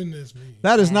 Oh, goodness me.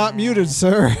 That is not muted,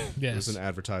 sir. Yes. There's an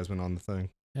advertisement on the thing.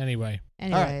 Anyway.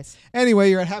 Anyways. Anyway,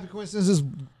 you're at Happy Coincidences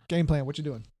game plan. What you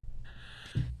doing?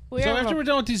 We So are after we're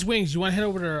done with these wings, you want to head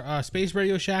over to Space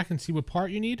Radio Shack and see what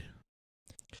part you need?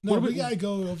 No, What we about- gotta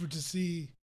go over to see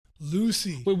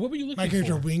Lucy. Wait, what were you looking My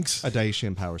character for? Winks. A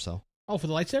Daishian power cell. Oh, for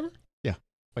the lightsaber?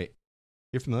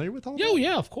 You're familiar with all Yeah, oh, that?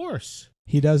 yeah, of course.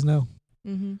 He does know.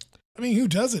 Mm-hmm. I mean, who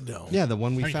doesn't know? Yeah, the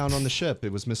one we Are you- found on the ship.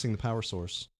 It was missing the power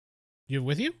source. You have it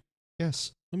with you?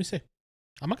 Yes. Let me see.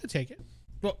 I'm not gonna take it.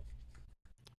 Well,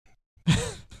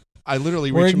 I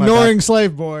literally We're reached in my ignoring back.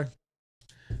 Slave Boy.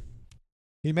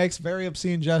 He makes very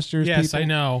obscene gestures. yes, People I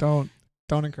know.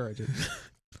 Don't encourage it.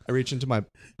 I reach into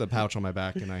the pouch on my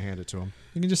back and I hand it to him.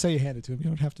 You can just say you hand it to him. You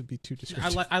don't have to be too I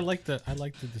descriptive. like the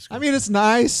description. I mean, it's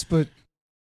nice, but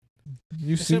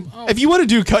you see, If you want to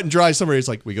do cut and dry somewhere, it's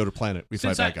like we go to planet, we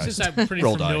fight bad guys. Since I'm pretty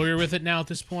Roll die. familiar with it now at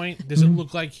this point, does it Mhm.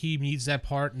 look like he needs that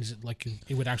part? And is it like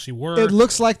it would actually work? it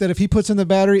looks like that if he puts in the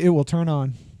battery, it will turn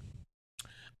on.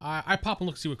 I pop and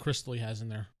look to see what crystal he has in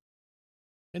there.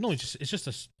 It's just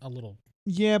a little.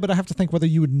 Yeah, but I have to think whether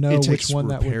you would know It which takes one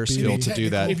that repair would be. skill to do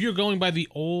that. If you're going by the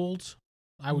old,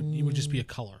 it would just be a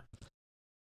color.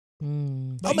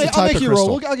 Mm. I'll It's a make, I'll type make of you roll.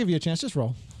 crystal. I'll give you a chance. Just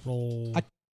roll. Roll.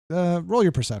 Roll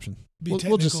your perception. Be We'll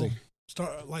just technical. see.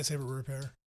 Start lightsaber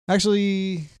repair.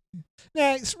 Actually,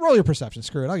 roll your perception.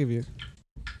 Screw it. I'll give you.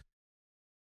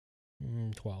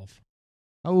 12.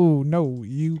 Oh no,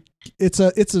 it's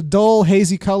a dull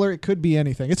hazy color. It could be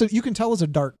anything. You can tell it's a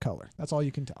dark color. That's all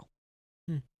you can tell.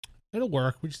 It'll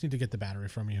work. We just need to get the battery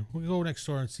from you. We'll go next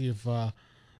door and see if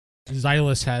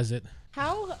Xylus has it.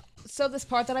 So this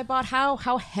part that I bought, how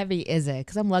heavy is it?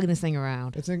 Because I'm lugging this thing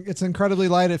around. It's incredibly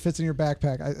light. It fits in your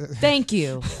backpack. Thank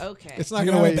you. Okay. It's Do not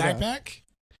you going to have weigh a you down. backpack?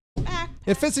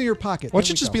 It fits in your pocket. Why There don't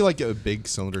you we just go. be like a big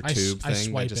cylinder I tube thing that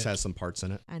swipe just it. has some parts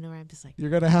in it? I know where I'm just like, You're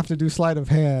going to have to do sleight of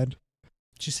hand.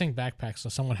 She's saying backpack, so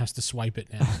someone has to swipe it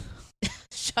now.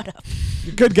 shut up.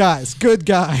 Good guys. Good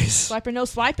guys. Swiper, no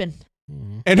swiping.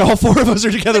 And all four of us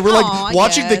are together. We're Aw, like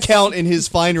watching the yes. count in his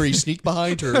finery sneak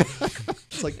behind her.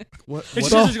 It's like, what? And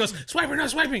what? she goes, swiper, no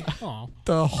swiping. Oh,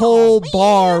 The whole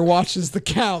bar watches the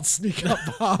count sneak up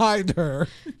behind her.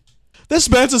 This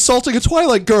man's assaulting a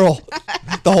Twilight girl.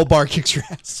 The whole bar kicks your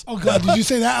ass. Oh God, did you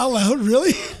say that out loud?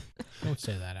 Really? don't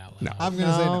say that out loud. No. I'm going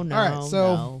to say no. No, All right,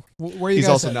 so no. where you He's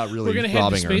guys also at? not really We're gonna head to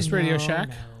robbing her. Space Radio Shack.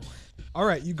 All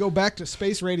right, you go back to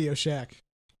Space Radio Shack.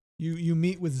 You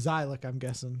meet with Xylek, I'm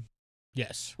guessing.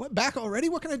 Yes. What, back already?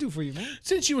 What can I do for you, man?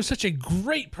 Since you were such a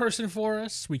great person for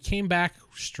us, we came back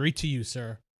straight to you,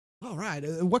 sir. All right,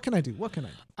 what can I do?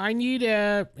 I need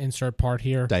a insert part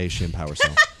here. Daishian power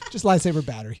cell. Just lightsaber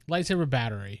battery. Lightsaber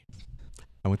battery.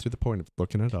 I went through the point of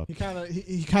looking it up.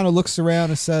 He kind of looks around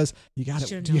and says, "You got it.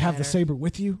 Should've Do you known have the better. saber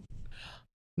with you?"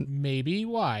 Maybe.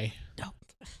 Why?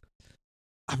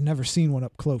 I've never seen one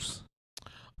up close.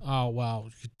 Oh, well.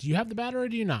 Do you have the battery or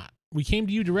do you not? We came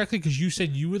to you directly because you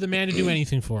said you were the man to do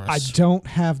anything for us. I don't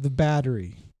have the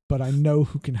battery, but I know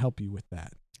who can help you with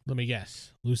that. Let me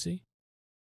guess. Lucy?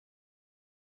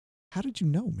 How did you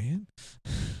know, man?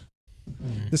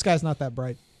 This guy's not that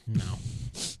bright. No.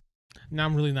 Now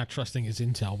I'm really not trusting his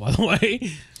intel, by the way.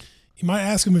 You might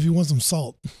ask him if he wants some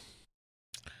salt.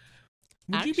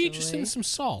 Would you be interested in Actually- some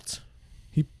salt?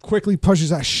 He quickly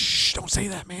pushes out. Shh! Don't say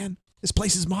that, man. This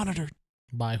place is monitored.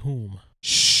 By whom?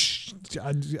 Shh.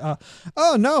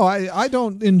 Oh no, I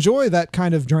don't enjoy that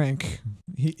kind of drink.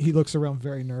 He looks around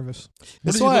very nervous.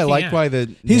 That's is he why I looking like at? why the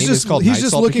He's name just- is called he's Night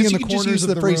just Salt, looking because in you the can just corners use of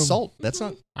the the phrase room. salt. That's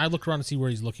not. I look around to see where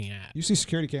he's looking at. You see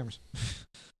security cameras,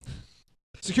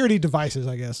 security devices,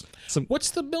 I guess.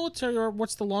 What's the military or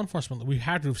what's the law enforcement? We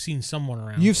had to have seen someone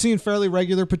around. You've seen fairly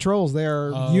regular patrols. They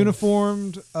are Of-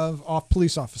 uniformed of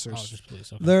police Oh, officers. just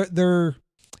police. Okay. They're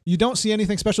you don't see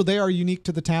anything special. They are unique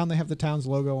to the town. They have the town's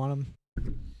logo on them.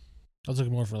 I was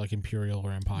looking more for like Imperial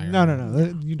or Empire.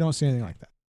 No. You don't see anything like that.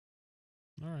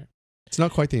 All right. It's not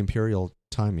quite the Imperial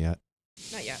time yet.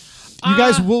 Not yet. You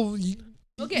guys Ah, will.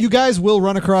 Okay. You guys will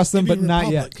run across them, Maybe but not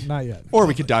Republic. yet. Not yet. Or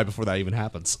we could die before that even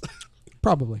happens.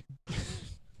 Probably.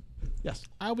 Yes.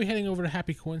 I'll be heading over to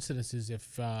Happy Coincidences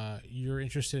if you're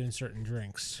interested in certain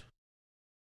drinks.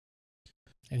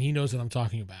 And he knows what I'm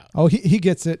talking about. Oh, he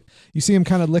gets it. You see him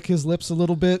kind of lick his lips a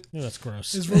little bit. Oh, that's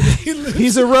gross. His Rhodanian lips.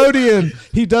 He's a Rhodian.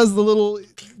 He does the little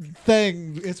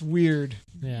thing. It's weird.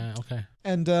 Yeah, okay.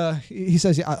 And he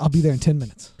says, "Yeah, I'll be there in 10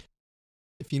 minutes."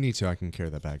 If you need to, I can carry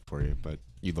that bag for you, but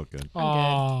you look good.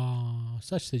 Oh,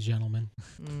 such the gentleman.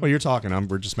 Well, you're talking.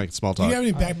 We're just making small Do talk. you have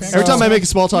any backpacks? Every time I So- make a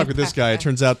small talk with this guy, it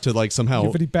turns out to like somehow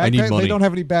You have any I need backpack? money. They don't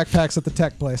have any backpacks at the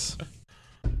tech place.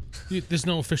 There's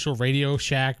no official Radio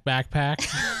Shack backpack.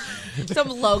 Some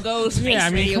logos. Space Yeah, I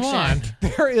mean, Radio come Shack.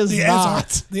 on. There is The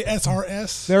not. the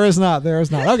SRS. There is not. There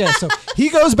is not. Okay, so he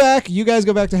goes back. You guys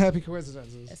go back to Happy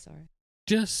Coincidences. Yes, sorry.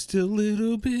 Just a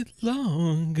little bit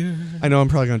longer. I know I'm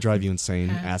probably going to drive you insane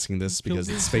asking this because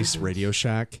it's Space Radio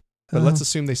Shack. But let's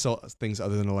assume they sell things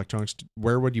other than electronics.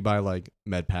 Where would you buy like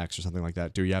med packs or something like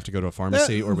that? Do you have to go to a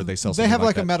pharmacy or would they sell They something have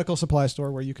like a that? medical supply store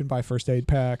where you can buy first aid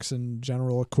packs and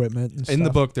general equipment and In the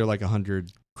stuff. book, they're like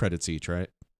 $100 credits each, right?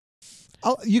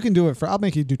 You can do it I'll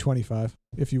make you do 25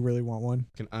 if you really want one.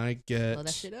 Can I get? Blow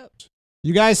that shit up.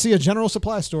 You guys see a general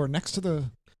supply store next to the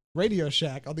Radio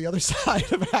Shack on the other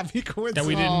side of Happy Coincidence. That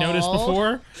we didn't notice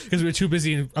before because we were too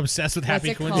busy and obsessed with What's Happy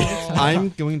it Coincidence. called? I'm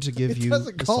going to give It you.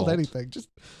 doesn't the called salt. anything. Just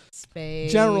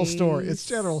Space. general store. It's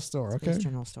general store. Okay. It's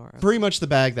general store. Pretty much the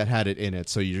bag that had it in it,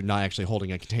 so you're not actually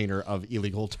holding a container of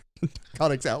illegal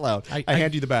narcotics out loud. I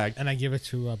hand you the bag. And I give it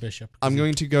to Bishop. I'm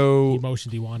going to go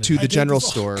Emotion he wanted. to I the did general this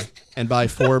all. store and buy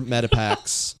 4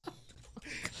 Metapacks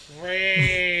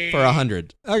Great. for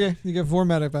 100. Okay. You get 4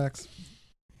 Metapacks.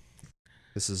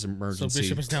 This is So emergency.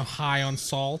 Bishop is now high on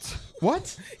salt.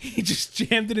 What? He just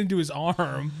jammed it into his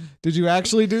arm. Did you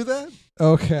actually do that?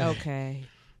 Okay. Okay.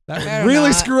 That would Better really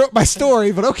not. screw up my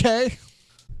story, but okay.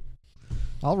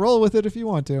 I'll roll with it if you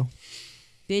want to.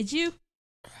 Did you?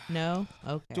 No.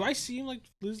 Okay. Do I see him like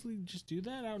Leslie just do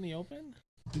that out in the open?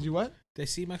 Did you what? Did I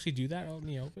see him actually do that out in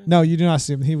the open? No, you do not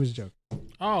see him. He was joking.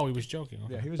 Oh, he was joking.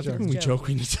 Okay. Yeah, he was I think joking. when we joke,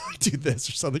 we need to like, do this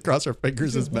or something. Cross our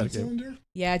fingers as One Medicaid. cylinder?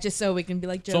 Yeah, just so we can be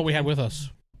like. That's all we had joking. with us.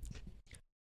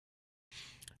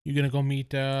 You gonna go meet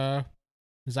Xyla,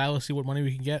 see what money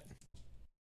we can get?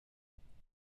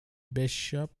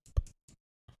 Bishop.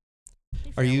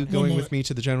 Are you No going more. with me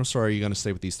to the general store, or are you going to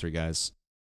stay with these 3 guys?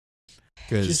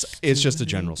 Because it's just a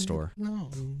general store.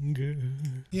 Longer.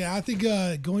 Yeah, I think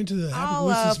going to the Happy I'll,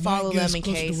 Coincidence follow might get us them in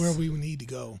closer case. to where we need to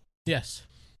go. Yes.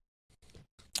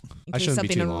 In I case shouldn't be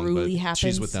something too long, unruly but happens.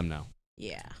 she's with them now.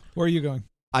 Yeah. Where are you going?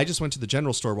 I just went to the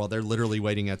general store while they're literally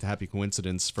waiting at the Happy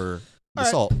Coincidence for the All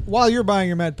right. salt. While you're buying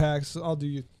your med packs, I'll do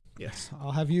you. Yes.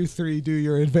 I'll have you 3 do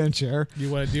your adventure. You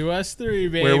want to do us 3,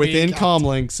 baby? We're within comm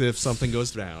links if something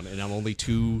goes down, and I'm only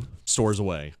 2 stores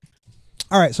away.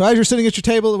 All right. So as you're sitting at your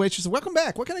table, the waitress says, "Welcome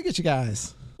back. What can I get you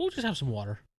guys?" We'll just have some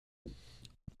water.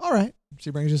 All right. She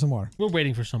brings you some water. We're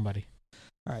waiting for somebody.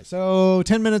 All right. So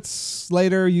 10 minutes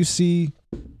later, you see,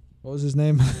 what was his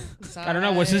name? I don't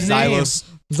know, what's his name? Xylos.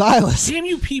 Xylus. Damn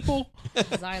you people!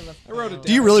 Xylophone. I wrote it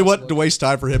Do you really want to waste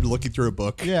time for him looking through a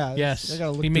book? Yeah. Yes. I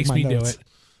gotta look He through makes my me notes. do it.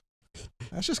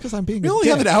 That's just because I'm being. We a only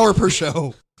have dick. an hour per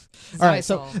show. All right,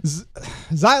 so Xylol.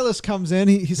 Xylus comes in.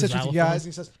 He sits with you Xylophone? guys.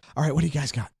 And he says, "All right, what do you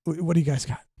guys got? What do you guys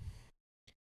got?"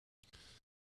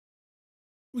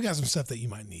 We got some stuff that you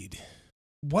might need.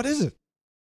 What is it?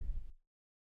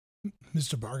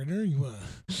 Mr. Bargainer, you want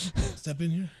to step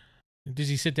in here? Does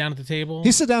he sit down at the table?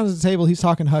 He sits down at the table. He's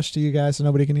talking hush to you guys so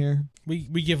nobody can hear. We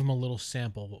give him a little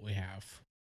sample of what we have.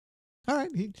 All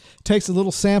right, he takes a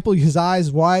little sample. His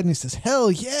eyes wide and he says,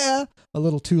 "Hell yeah!" a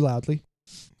little too loudly.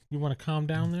 You want to calm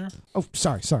down there? Oh,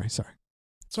 sorry. Sorry,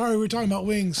 we were talking about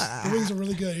wings. The wings are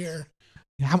really good here.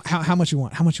 How much you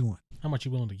want? How much you want? How much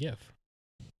you willing to give?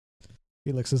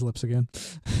 He licks his lips again.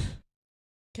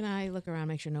 Can I look around,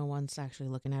 make sure no one's actually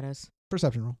looking at us?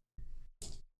 Perception roll.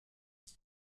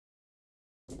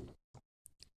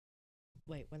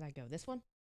 Wait, where'd I go? This one?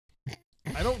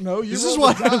 I don't know. This is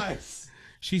what.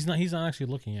 He's not actually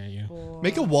looking at you.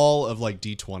 Make a wall of like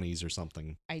D20s or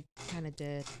something. I kind of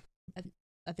did.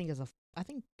 I think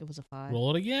it was a 5.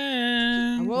 Roll it I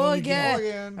again. roll again.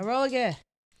 again. I roll again.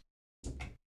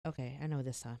 Okay, I know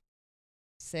this time.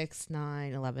 6,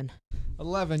 9, 11.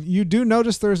 11. You do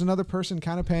notice there's another person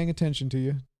kind of paying attention to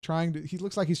you. He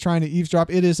looks like he's trying to eavesdrop.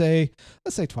 It is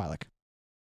let's say Twi'lek.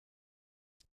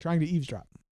 Trying to eavesdrop.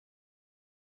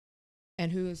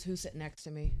 And who's sitting next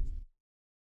to me?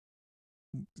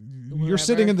 You're Wherever.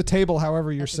 sitting at the table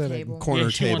however you're At the sitting. table. Corner Yeah,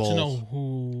 she table. wants to know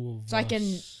who. of So I can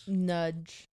us- nudge.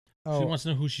 She Oh, wants to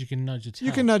know who she can nudge to tell.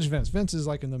 you can nudge Vince. Vince is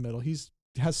like in the middle. He's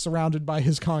surrounded by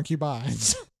his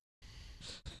concubines.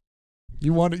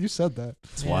 You want it? You said that.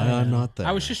 That's why I'm not there.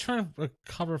 I was just trying to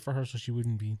cover for her so she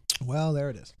wouldn't be. Well, there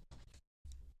it is.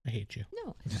 I hate you.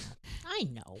 No, I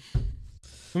know.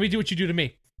 Let me do what you do to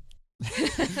me.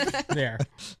 There.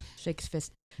 Shakes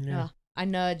fist. Yeah. I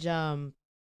nudge.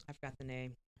 I forgot the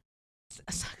name.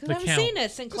 I The haven't Count. seen it.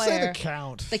 Just say Sinclair. the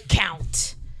count. The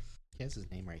Count. He has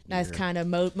his name right here. Nice kind of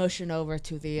motion over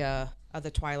to the other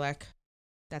Twi'lek.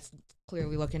 That's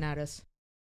clearly looking at us.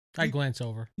 I glance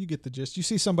over. You get the gist. You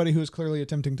see somebody who is clearly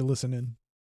attempting to listen in.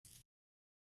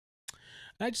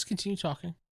 I just continue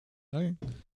talking. Okay.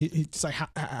 He's like,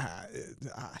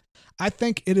 I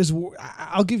think it is.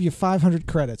 I'll give you 500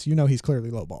 credits. You know he's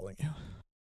clearly lowballing you.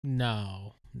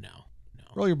 No.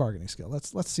 Roll your bargaining skill.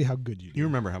 Let's see how good you do. You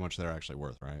remember how much they're actually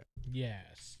worth, right?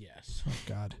 Yes. Oh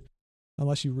God.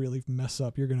 Unless you really mess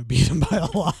up, you're gonna beat him by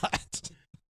a lot.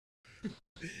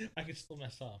 I could still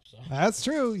mess up, so. That's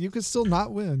true. You could still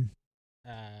not win.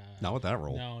 Not with that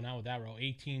roll. No, not with that roll.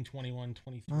 18, 21,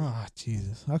 23. Oh,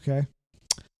 Jesus. Okay.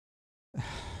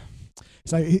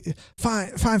 It's like,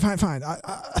 fine.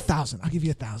 1,000. I'll give you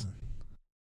 1,000.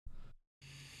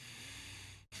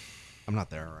 I'm not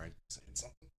there, all right? Saying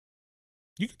something.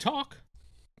 You can talk.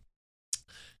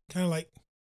 Kind of like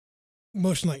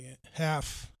motion like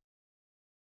half.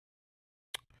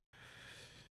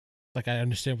 Like I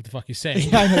understand what the fuck he's saying.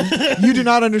 Yeah, I know. You do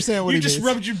not understand what you he just means.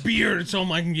 rubbed your beard, so I'm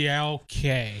like, yeah,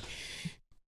 okay.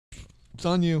 It's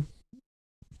on you.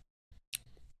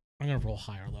 I'm gonna roll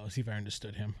high or low, see if I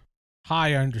understood him.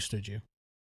 High, I understood you.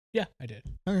 Yeah, I did.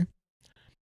 Okay.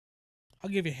 I'll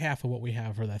give you half of what we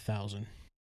have for that 1,000.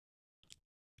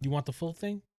 You want the full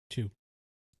thing? 2.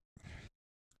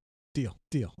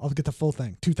 Deal. I'll get the full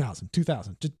thing. 2,000.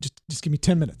 Just give me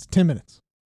 10 minutes. 10 minutes.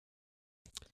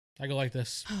 I go like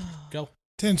this. Go.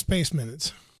 10 space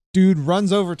minutes. Dude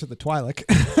runs over to the Twi'lek.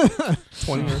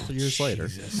 20 years later.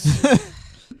 Jesus.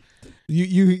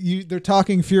 They're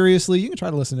talking furiously. You can try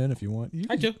to listen in if you want.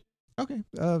 I do. Okay.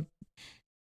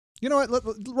 You know what?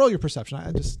 Roll your perception.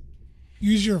 I just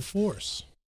Use your force.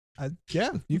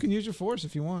 yeah. You can use your force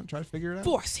if you want. Try to figure it out.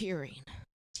 Force hearing.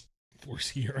 Force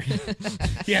hearing.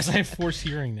 Yes, I have force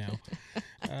hearing now.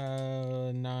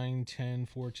 9, 10,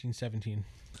 14, 17.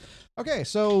 Okay,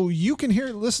 so you can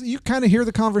listen. You kind of hear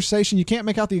the conversation. You can't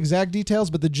make out the exact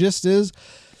details, but the gist is,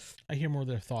 I hear more of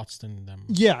their thoughts than them.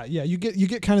 yeah. You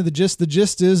get kind of the gist. The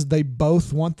gist is they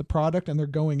both want the product and they're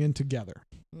going in together.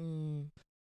 Mm.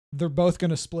 They're both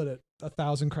going to split it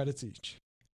 1,000 credits each.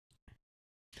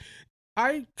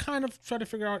 I kind of try to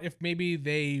figure out if maybe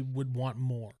they would want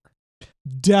more.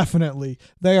 Definitely,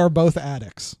 they are both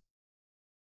addicts.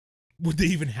 Would they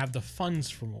even have the funds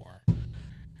for more?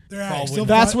 They're Probably addicts. not.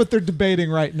 That's what they're debating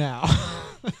right now.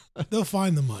 They'll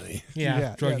find the money.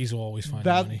 Yeah, druggies will always find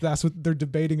money. That's what they're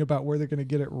debating about, where they're going to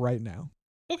get it right now.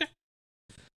 Okay.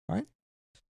 All right.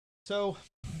 So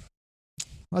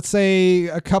let's say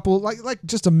a couple, like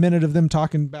just a minute of them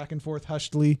talking back and forth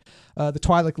hushedly. The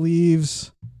Twi'lek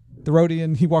leaves. The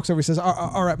Rodian, he walks over. He says,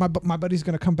 "All right, my buddy's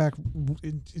going to come back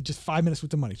in just 5 minutes with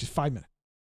the money. Just 5 minutes."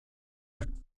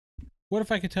 What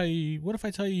if I tell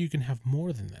you you can have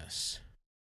more than this?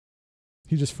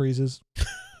 He just freezes.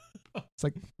 It's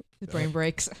like, His brain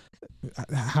breaks.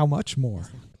 how much more?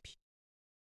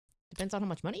 Depends on how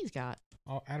much money he's got.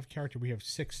 Out of character, we have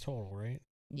 6 total, right?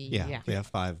 Yeah, they have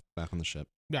 5 back on the ship.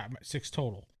 Yeah, 6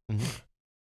 total.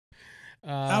 Mm-hmm.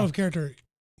 Out of character,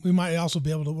 we might also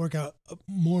be able to work out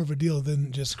more of a deal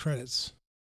than just credits.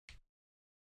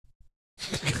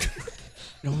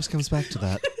 It always comes back to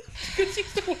that.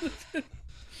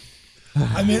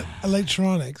 I meant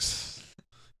electronics,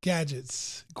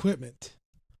 gadgets, equipment.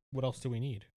 What else do we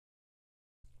need?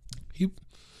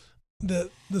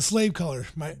 The slave color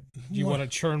might. Do you want to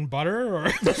churn butter or?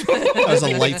 As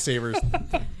a lightsabers.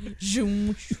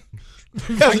 Zoom.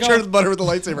 As a churn the butter with a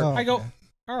lightsaber. Oh, I go, man.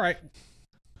 all right.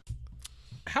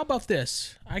 How about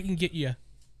this? I can get you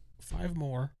 5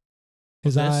 more.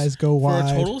 His of this eyes go wide.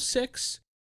 For a total of 6.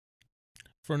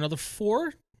 For another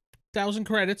 4,000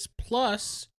 credits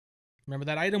plus. Remember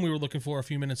that item we were looking for a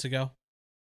few minutes ago?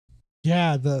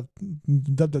 Yeah, Yeah,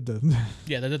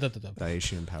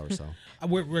 Daishian power cell.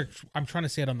 I'm trying to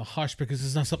say it on the hush because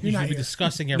it's not something You're you not should be here.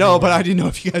 discussing No, everywhere. but I didn't know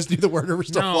if you guys knew the word or were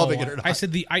still No, loving it or not. I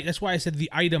said that's why I said the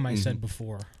item I said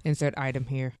before. Insert item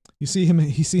here. You see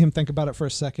him think about it for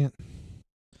a second.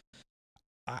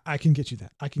 I can get you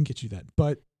that. I can get you that.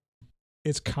 But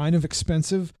it's kind of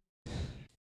expensive.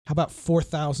 How about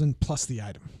 4,000 plus the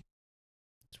item?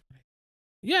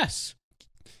 Yes.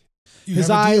 You His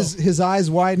have a deal. eyes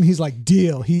widen. He's like,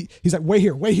 deal. He's like, wait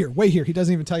here. He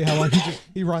doesn't even tell you how long.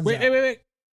 He runs out. Wait.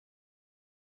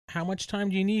 How much time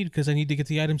do you need? Because I need to get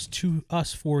the items to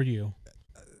us for you.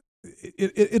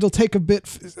 It'll take a bit.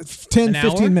 10, An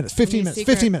 15 hour? minutes. 15 Need minutes.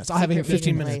 secret- 15 minutes. I'll have it here. secret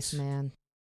 15 meeting minutes. place, man.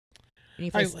 You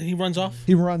need All place- right, he runs off.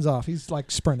 He runs off. He's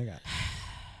like sprinting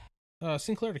out.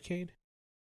 Sinclair to Cade.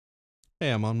 Hey,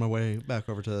 I'm on my way back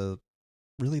over to.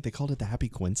 Really, they called it the Happy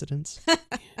Coincidence?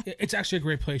 It's actually a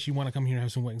great place. You want to come here and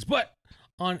have some wings. But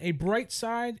on a bright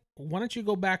side, why don't you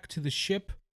go back to the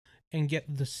ship and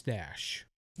get the stash?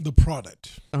 The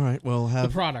product. All right, well, The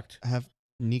product. have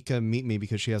Nika meet me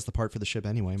because she has the part for the ship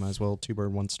anyway. Might as well 2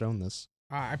 birds, 1 stone this.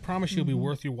 I promise you it'll be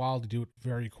worth your while to do it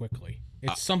very quickly.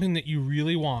 It's something that you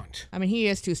really want. I mean, he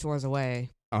is 2 stores away.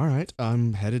 All right,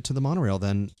 I'm headed to the monorail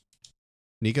then.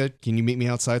 Nika, can you meet me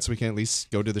outside so we can at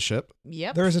least go to the ship?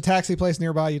 Yep. There is a taxi place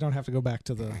nearby. You don't have to go back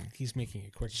to the. He's making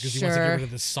it quick because he wants to get Sure. rid of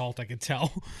the salt, I could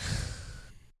tell.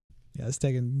 Yeah, it's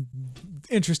taking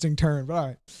interesting turn, but all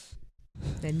right.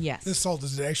 Then yes. This salt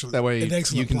is actually That way an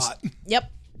excellent you can plot.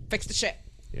 Yep. Fix the ship.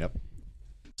 Yep.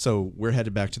 So we're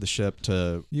headed back to the ship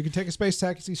to. You can take a space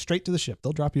taxi straight to the ship.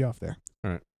 They'll drop you off there.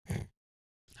 All right.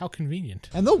 How convenient.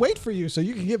 And they'll wait for you so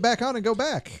you can get back on and go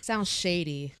back. Sounds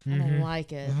shady. I don't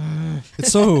like it.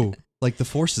 It's so like the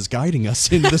Force is guiding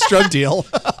us into this drug deal.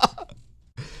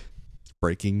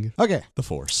 Breaking Okay. the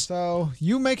Force. So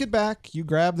you make it back. You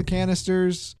grab the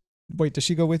canisters. Wait, does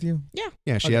she go with you?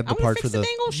 Yeah, she Okay. had the I'm gonna part fix for the.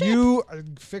 dang old ship. You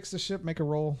fix the ship. Make a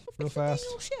roll real Fix the dang fast.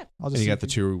 old ship. I'll And just. you see got if the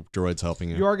two droids helping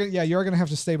you. You are gonna. Yeah, you are gonna have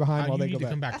to stay behind while you they need go to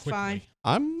come back. back That's fine. quickly.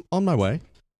 I'm on my way.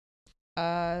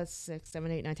 6,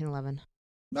 7, 8, 9, 10, 11.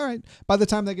 All right. By the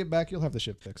time they get back, you'll have the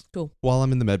ship fixed. While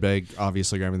I'm in the med bag,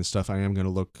 obviously grabbing the stuff, I am going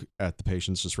to look at the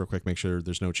patients just real quick, make sure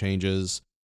there's no changes,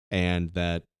 and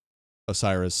that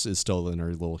Osiris is still in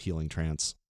her little healing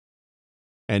trance,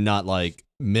 and not like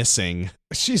missing.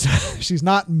 She's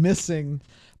not missing,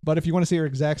 but if you want to see her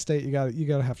exact state, you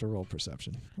gotta have to roll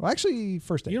perception. Well, actually,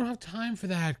 first aid. You don't have time for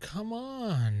that. Come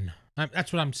on.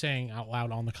 That's what I'm saying out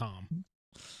loud on the comm.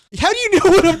 How do you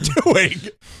know what I'm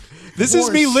doing? This is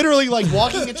me Force. literally like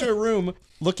walking into a room,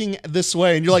 looking this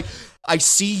way, and you're like, I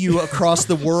see you across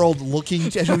the world looking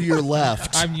to your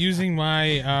left. I'm using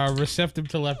my receptive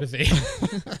telepathy.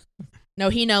 No,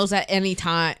 he knows that any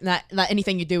time that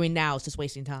anything you're doing now is just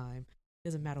wasting time.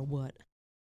 Doesn't matter what.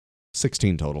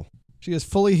 16 total. She is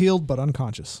fully healed but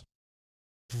unconscious.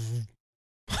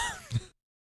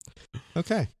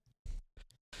 Okay.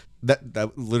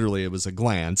 That literally, it was a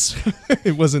glance.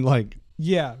 It wasn't like.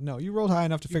 Yeah, no, you rolled high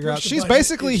enough to You figure out pushed the she's button,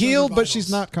 basically it showed her healed, but she's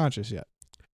vitals. not conscious yet.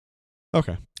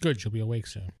 Okay. Good, she'll be awake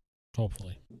soon.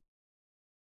 Hopefully.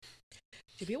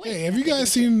 Should be awake. Hey, have you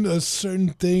guys seen a certain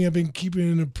thing I've been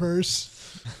keeping in a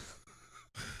purse?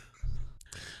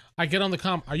 I get on the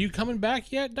comm. Are you coming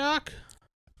back yet, Doc?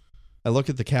 I look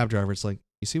at the cab driver. It's like,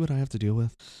 you see what I have to deal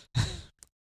with?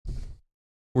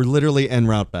 We're literally en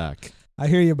route back. I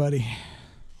hear you, buddy.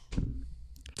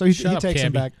 So he Shut up, takes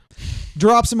him Cabby. back,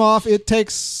 drops him off. It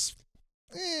takes,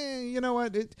 you know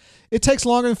what? It takes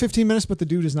longer than 15 minutes, but the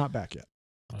dude is not back yet.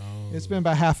 Oh. It's been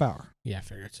about half hour. Yeah, I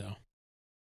figured so.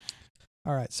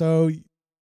 All right, so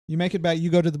you make it back. You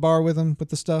go to the bar with him with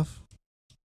the stuff.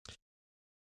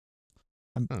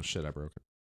 Oh shit! I broke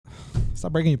it.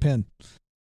 Stop breaking your pen.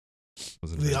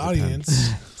 Wasn't a The very good pen.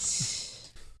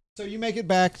 audience. So you make it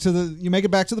back to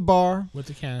the bar. With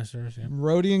the canisters, yeah.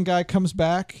 Rhodian guy comes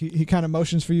back. He kind of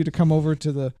motions for you to come over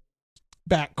to the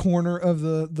back corner of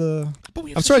the. But we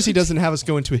have I'm such surprised he good- doesn't have us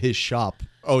go into his shop.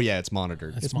 Oh yeah, it's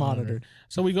monitored. It's It's monitored.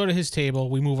 So we go to his table.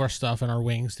 We move our stuff and our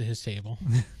wings to his table.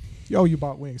 Oh, you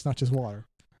bought wings, not just water.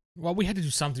 Well, we had to do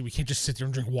something. We can't just sit there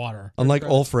and drink water. Unlike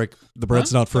credits. Ulfric, the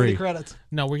bread's not 30 free. credits.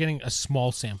 No, we're getting a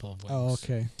small sample of wings. Oh,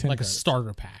 okay. 10 Like credits. a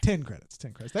starter pack. 10 credits.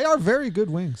 10 credits. They are very good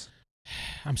wings.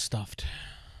 I'm stuffed.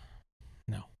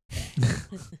 No.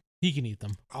 He can eat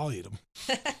them. I'll eat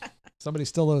them. Somebody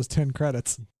still owes 10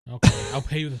 credits. Okay. I'll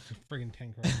pay you the friggin'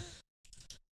 10 credits.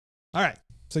 All right.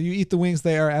 So you eat the wings.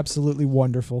 They are absolutely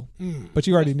wonderful. Mm. But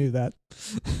you already knew that.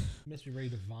 Must be ready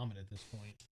to vomit at this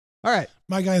point. All right.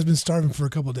 My guy's been starving for a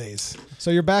couple days. So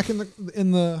you're back in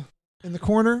the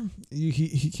corner.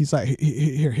 He's like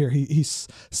here. He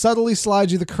subtly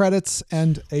slides you the credits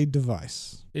and a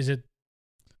device. Is it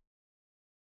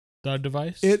the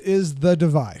device? It is the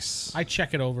device. I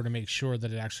check it over to make sure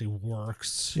that it actually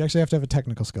works. You actually have to have a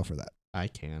technical skill for that. I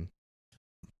can.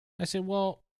 I say,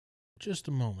 well, just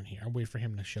a moment here. I'll wait for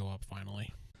him to show up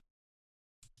finally.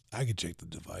 I could check the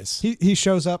device. He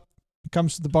shows up,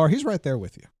 comes to the bar. He's right there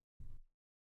with you.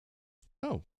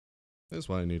 That's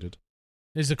what I needed.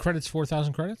 Is the credits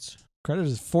 4,000 credits? Credit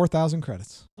is 4,000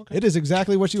 credits. Okay. It is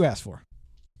exactly what you asked for.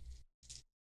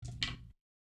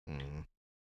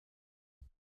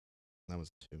 That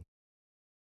was 2.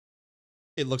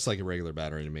 It looks like a regular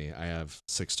battery to me. I have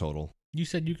 6 total. You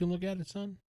said you can look at it,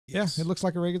 son? Yeah, it looks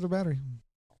like a regular battery.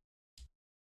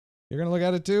 You're gonna look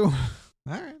at it too.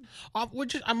 All right.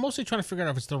 I'm mostly trying to figure out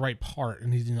if it's the right part,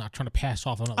 and he's not trying to pass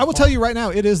off another. I will part. tell you right now,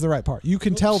 it is the right part. You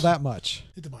can tell Oops. that much.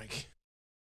 Hit the mic.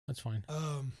 That's fine.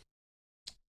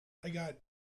 I got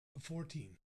a 14.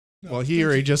 No, Well, he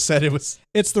already 13. just said it was.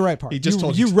 It's the right part. He just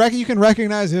told you. you can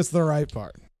recognize it's the right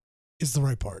part. It's the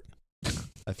right part.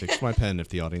 I fixed my pen if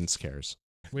the audience cares.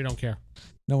 We don't care.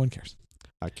 No one cares.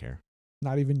 I care.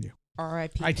 Not even you.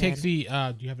 R.I.P. I take Pen. the.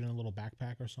 Do you have it in a little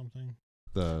backpack or something?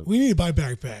 The We need to buy my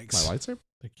backpacks. lightsaber?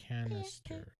 The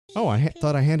canister. Oh, I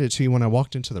thought I handed it to you when I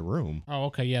walked into the room. Oh,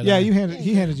 okay, yeah. Yeah, then-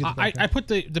 he handed you the I backpack. put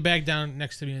the bag down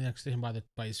next to him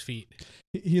by his feet.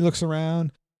 He looks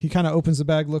around. He kind of opens the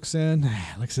bag, looks in,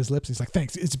 licks his lips. He's like,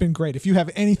 "Thanks. It's been great. If you have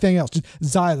anything else, just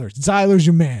Zyler's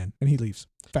your man." And he leaves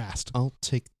fast. I'll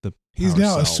take the. He's power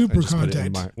now a cell super and just put it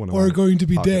in contact one of or my going to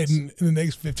be pockets. dead in the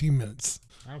next 15 minutes.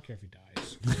 I don't care if he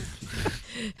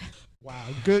dies. Wow,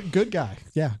 good guy.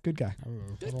 Yeah, good guy.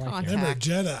 Good I like contact. it. Remember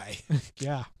Jedi.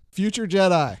 Yeah, future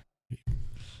Jedi.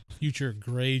 Future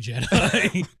gray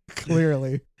Jedi.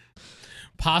 Clearly.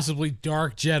 Possibly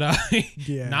dark Jedi.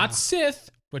 Yeah. Not Sith,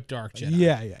 but dark Jedi.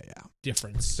 Yeah.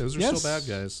 Difference. Those are Yes. still bad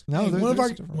guys. No, Hey, there- one of there's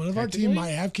our different- one of our team Technically? might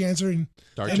have cancer and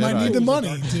Dark they might Jedi. need the He was a money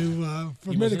dark-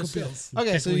 for He medical wasn't a pills. Sith. Okay,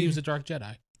 so Technically, he you- was a dark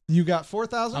Jedi. You got I'll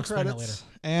 4,000 explain that credits,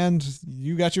 and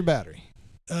you got your battery.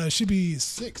 Should be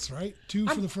 6, right? 2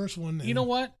 for I'm- the first one. You know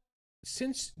what?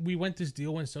 Since this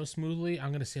deal went so smoothly,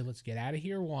 I'm gonna say let's get out of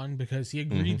here. One, because he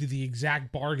agreed to the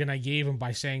exact bargain I gave him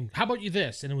by saying, "How about you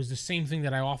this?" And it was the same thing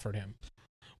that I offered him,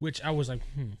 which I was like,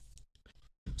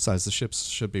 Besides, the ships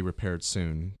should be repaired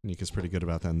soon. Nika's pretty good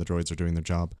about that, and the droids are doing their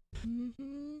job.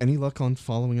 Mhm. Any luck on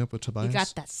following up with You Tobias?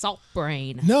 got that salt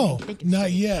brain. No, I think it's not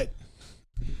safe. yet.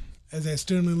 As I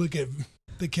sternly look at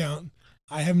the count,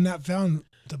 I have not found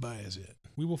Tobias yet.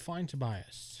 We will find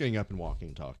Tobias. Getting up and walking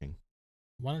and talking.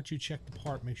 Why don't you check the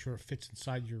part, make sure it fits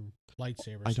inside your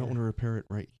lightsaber? I don't want to repair it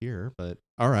right here, but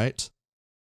all right.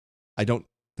 I don't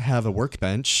have a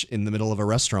workbench in the middle of a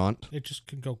restaurant. It just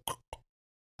could go.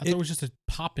 I thought it was just a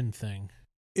pop-in thing.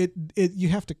 You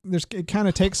have to. It kind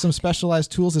of takes some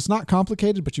specialized tools. It's not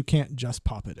complicated, but you can't just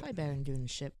pop it. Probably better than doing the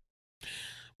ship.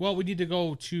 Well, we need to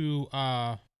go to.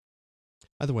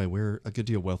 Either way, we're a good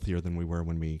deal wealthier than we were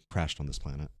when we crashed on this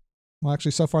planet. Well,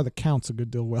 actually, so far the count's a good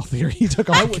deal wealthier. He took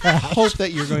all I the would cash. hope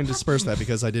that you're going to disperse that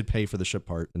because I did pay for the ship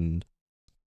part and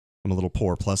I'm a little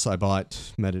poor. Plus, I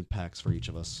bought med packs for each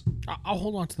of us. I'll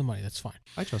hold on to the money. That's fine.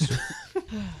 I trust you.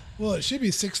 Well, it should be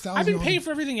 6,000. I've been on- paying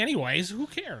for everything anyways. Who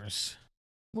cares?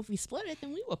 Well, if we split it,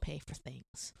 then we will pay for things.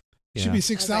 Should Yeah. be As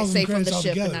I 6,000 say from credits the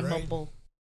ship, and altogether, I right? mumble.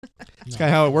 It's kind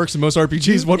of how it works in most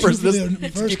RPGs. One Two person for doesn't the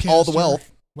first get all the canister,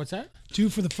 wealth. What's that? 2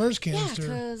 for the first Yeah, canister,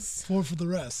 because 4 for the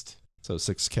rest. So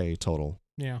 6K total.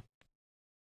 Yeah.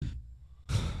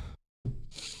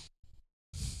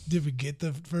 Did we get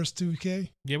the first 2K?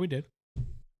 Yeah, we did.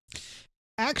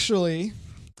 Actually,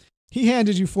 he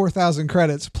handed you 4,000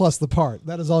 credits plus the part.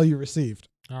 That is all you received.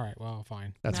 All right. Well,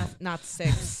 fine. That's not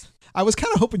 6. I was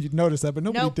kind of hoping you'd notice that, but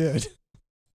nobody Nope. did.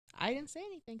 I didn't say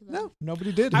anything. 'cause No,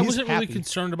 nobody did. I He's wasn't happy. really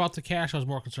concerned about the cash. I was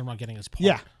more concerned about getting his part.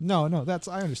 Yeah, no, that's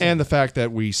I understand. and the fact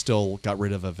that we still got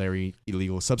rid of a very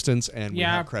illegal substance and we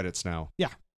Yeah. have credits now. yeah,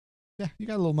 you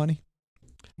got a little money.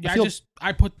 Yeah, I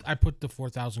feel- I put the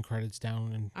 4,000 credits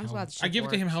down, and I'm glad the I ship give it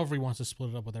to him works. however he wants to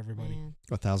split it up with everybody. Man.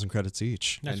 1,000 credits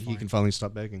each. That's and fine. he can finally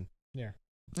stop begging. Yeah.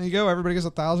 There you go. Everybody gets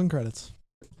 1,000 credits.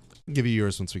 I'll give you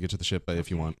yours once we get to the ship,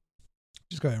 if you want.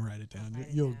 Just go ahead and write it down. Write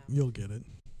it You'll down. you'll get it.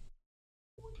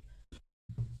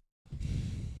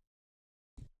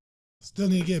 Still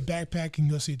need to get a backpack and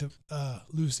go see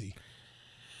Lucy.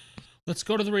 Let's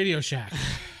go to the Radio Shack.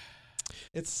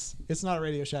 It's not a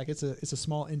Radio Shack. It's a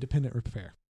small independent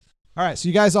repair. All right, so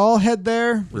you guys all head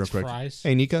there. Real It's quick. Fries.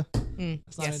 Hey, Nika.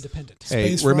 It's not Yes. independent. Hey,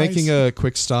 Space we're fries. making a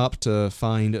quick stop to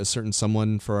find a certain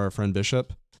someone for our friend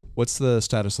Bishop. What's the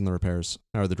status on the repairs?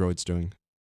 How are the droids doing?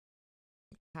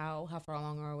 How far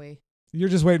along are we? You're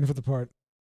just waiting for the part.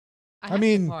 I have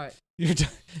mean- the part. You're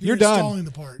you're done. installing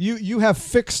the part. You have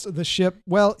fixed the ship.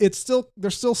 Well,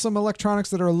 there's still some electronics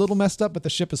that are a little messed up, but the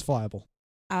ship is flyable.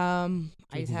 I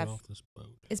just Get have. off this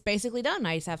boat. It's basically done.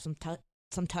 I just have some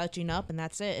touching up, and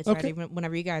that's it. It's Okay. ready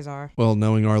whenever you guys are. Well,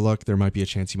 knowing our luck, there might be a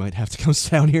chance you might have to come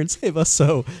down here and save us.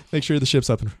 So make sure the ship's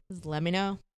up and Just let me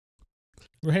know.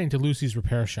 We're heading to Lucy's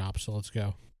repair shop, so let's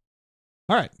go.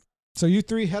 All right. So you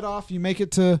three head off. You make it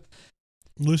to.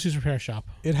 Lucy's repair shop.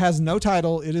 It has no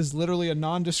title. It is literally a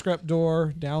nondescript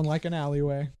door down like an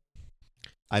alleyway.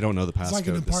 I don't know the It's like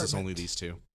an passcode. This is apartment. only these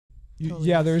two. Totally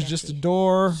Yeah, there's just a sketchy.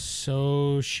 door.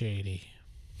 So shady.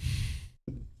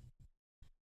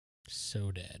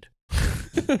 So dead.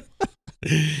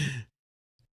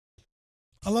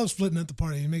 I love splitting up the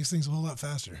party. It makes things a whole lot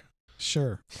faster.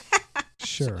 Sure.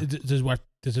 Sure.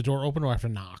 Does the door open or I have to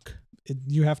knock?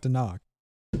 You have to knock.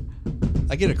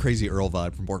 I get a crazy Earl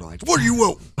vibe from Borderlands. What do you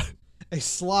want? A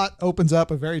slot opens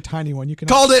up, a very tiny one. You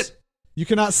cannot Called it! You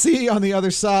cannot see on the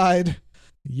other side.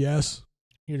 Yes.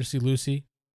 Here to see Lucy.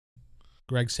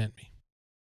 Greg sent me.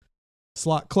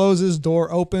 Slot closes,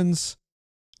 door opens.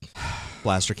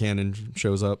 Blaster cannon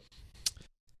shows up.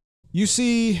 You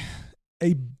see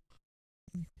a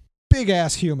big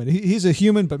ass human. He's a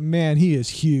human, but man, he is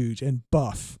huge and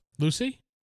buff. Lucy?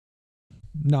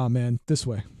 Nah, man, this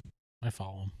way. I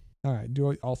follow him. All right,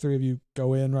 do all three of you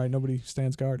go in, right? Nobody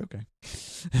stands guard? Okay.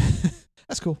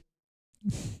 That's cool.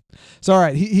 So, all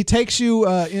right, he takes you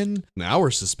in. Now we're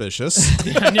suspicious.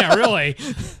 Yeah, really.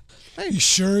 You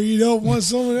sure you don't want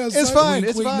someone else? It's fine. Wink,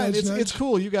 It's wink, fine. nudge, It's nudge.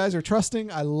 cool. You guys are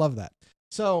trusting. I love that.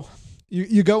 So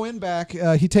You go in back.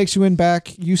 He takes you in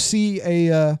back. You see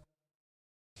a.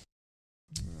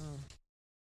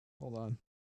 Hold on.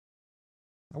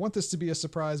 I want this to be a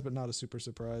surprise, but not a super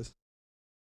surprise.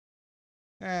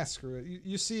 Screw it.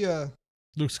 You see a.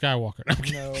 Luke Skywalker.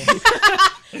 No.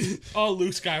 Oh,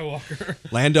 Luke Skywalker.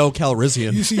 Lando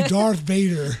Calrissian. You see Darth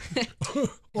Vader. think I'm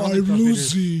Darth Vader's-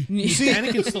 Lucy. You see,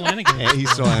 Anakin's still Anakin. Yeah, he's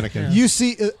still Anakin. you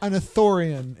see an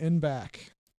Ithorian in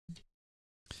back.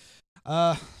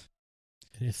 An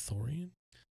Ithorian?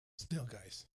 Snail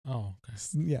guys. Oh, okay.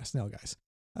 Yeah, snail guys.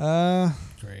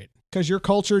 Great. Because you're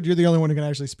cultured, you're the only one who can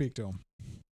actually speak to him.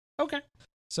 Okay.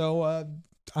 So,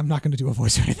 I'm not going to do a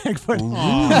voice or anything, but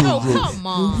Oh, come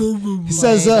on. he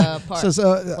says, Play the part. says,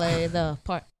 Play the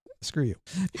part. screw you.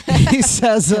 He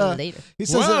says, Later. he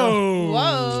says, Whoa.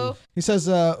 Whoa. he says,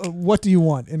 what do you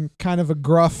want? In kind of a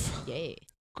gruff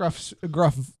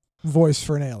voice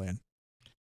for an alien.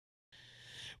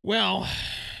 Well,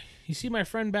 you see my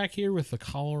friend back here with the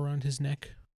collar around his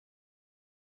neck?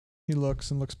 He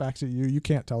looks and looks back to you. You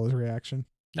can't tell his reaction.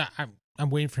 Nah, I'm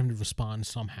waiting for him to respond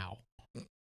somehow.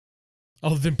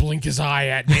 Other than blink his eye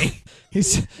at me.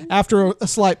 He's after a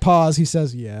slight pause. He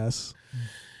says, "Yes."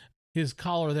 His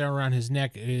collar there around his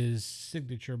neck is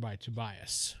signature by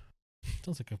Tobias.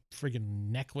 Sounds like a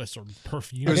friggin' necklace or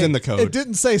perfume. It was in the code. It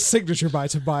didn't say signature by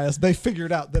Tobias. They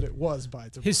figured out that it was by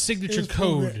Tobias. His signature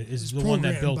code is the one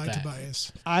that built by that.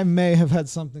 Tobias. I may have had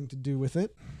something to do with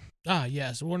it. Ah,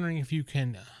 yes. Wondering if you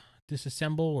can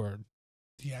disassemble or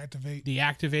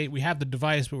Deactivate. We have the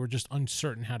device, but we're just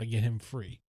uncertain how to get him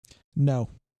free. No.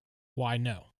 Why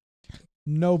no?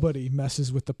 Nobody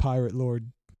messes with the pirate lord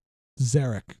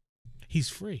Zarek. He's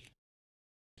free.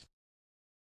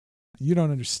 You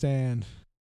don't understand.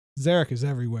 Zarek is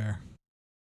everywhere.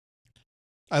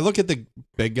 I look at the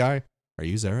big guy. Are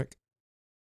you Zarek?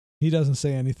 He doesn't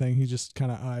say anything. He just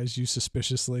kind of eyes you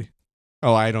suspiciously.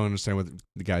 Oh, I don't understand what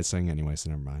the guy's saying anyway, so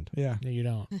never mind. Yeah, No, you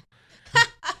don't.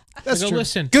 that's I go, true.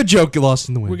 listen, Good joke, you lost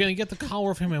in the wind. we're going to get the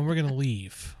collar of him and we're going to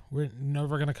leave. We're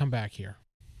never going to come back here.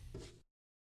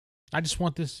 I just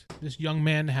want this young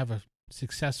man to have a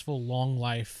successful, long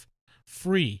life,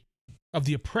 free of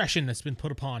the oppression that's been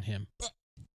put upon him.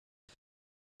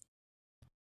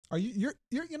 Are you're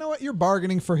you know what? You're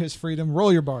bargaining for his freedom.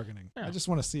 Roll your bargaining. Yeah. I just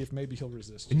want to see if maybe he'll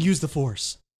resist. And use the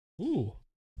force. Ooh.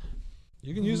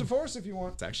 You can use a force if you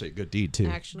want. It's actually a good deed, too.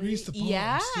 Actually, Grease the palms,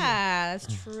 yeah, too.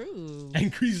 that's true.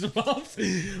 Increase them up.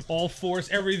 All force,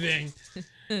 everything.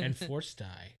 And force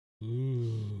die.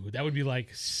 Ooh. That would be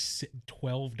like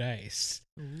 12 dice.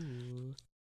 Ooh.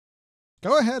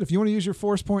 Go ahead if you want to use your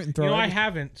force point and throw You know, it. I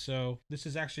haven't, so this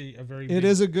is actually a very It big-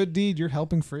 is a good deed. You're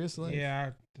helping free a slave.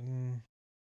 Yeah.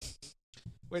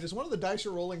 Wait, is one of the dice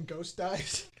you're rolling ghost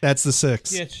dice? That's the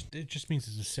 6. Yeah, it just means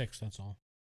it's a 6, that's all.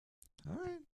 All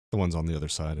right. The one's on the other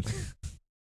side.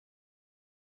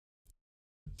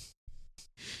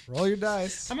 Roll your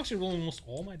dice. I'm actually rolling almost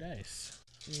all my dice.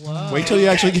 Whoa. Wait till you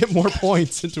actually get more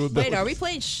points into ability. Wait, are we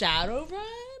playing Shadowrun?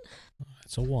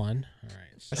 It's a 1. All right.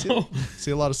 I So,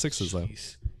 see a lot of 6s, though.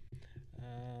 Jeez.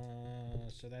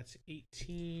 So that's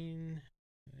 18,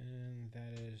 and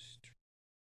that is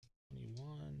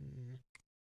 21,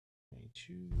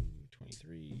 22,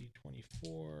 23,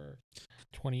 24,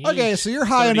 28. Okay, so you're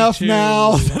high enough 32,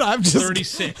 now that I'm just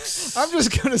 36. I'm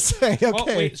just gonna say okay. Oh,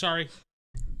 wait, sorry.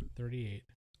 38.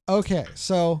 Okay,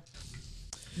 so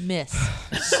Miss.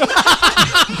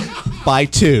 By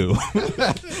 2.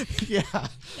 yeah,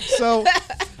 so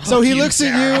he looks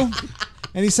at you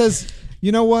and he says,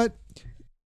 "You know what?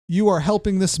 You are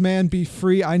helping this man be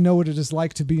free. I know what it is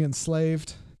like to be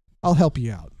enslaved. I'll help you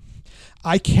out.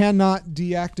 I cannot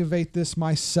deactivate this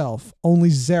myself. Only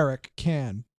Zarek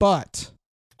can. But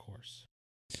Of course.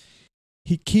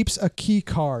 he keeps a key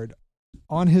card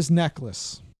on his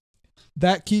necklace.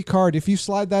 That key card, if you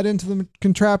slide that into the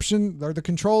contraption or the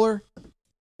controller,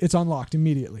 it's unlocked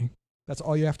immediately. That's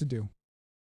all you have to do.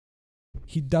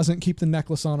 He doesn't keep the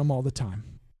necklace on him all the time.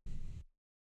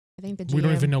 I think the GM. We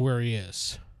don't even know where he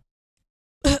is.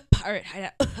 Pirate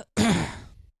hideout.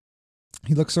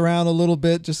 He looks around a little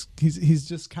bit. He's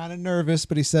just kind of nervous,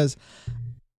 but he says,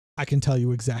 "I can tell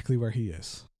you exactly where he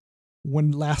is.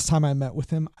 When last time I met with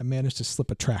him, I managed to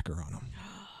slip a tracker on him.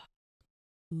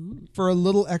 Ooh. For a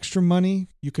little extra money,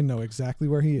 you can know exactly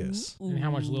where he is." And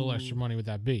how much little extra money would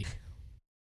that be?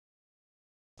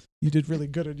 You did really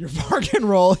good at your bargain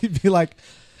roll. He'd be like,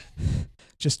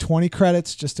 just 20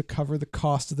 credits just to cover the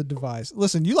cost of the device.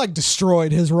 Listen, you like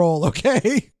destroyed his roll,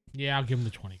 okay? Yeah, I'll give him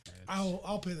the 20 credits.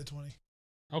 I'll pay the 20.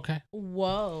 Okay.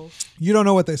 Whoa. You don't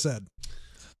know what they said.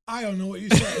 I don't know what you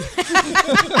said.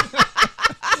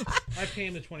 I pay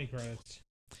him the 20 credits.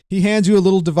 He hands you a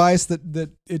little device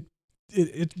that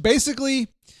it basically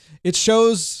it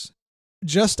shows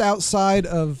just outside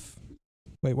of.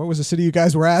 Wait, what was the city you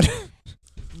guys were at?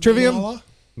 Trivium. Mala?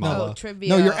 Mala. Oh, trivia.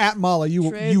 No, you're at Mala. You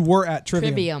were at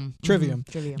Trivium. Trivium. Trivium.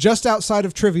 Mhm, Trivium. Just outside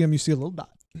of Trivium, you see a little dot.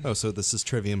 Oh, so this is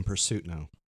Trivium Pursuit now.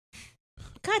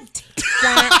 God.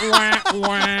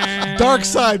 Dark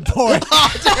side boy.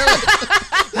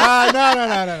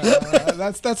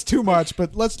 No. That's too much.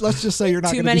 But let's just say you're not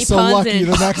Too going to be many so puns lucky and-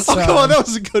 the next Oh, time. come on, that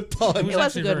was a good It pun. It was a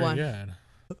actually good very one. good.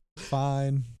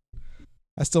 Fine.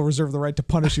 I still reserve the right to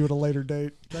punish you at a later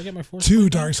date. Did I get my 4th? 2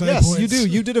 dark side Yes, points. you do.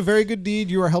 You did a very good deed.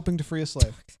 You are helping to free a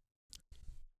slave.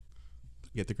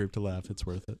 Get the group to laugh. It's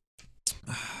worth it.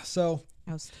 So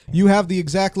That was- you have the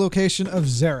exact location of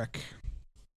Zarek.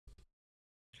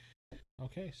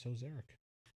 Okay, so Zarek.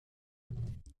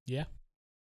 Yeah.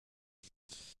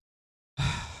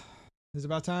 Is it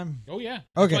about time? Oh yeah.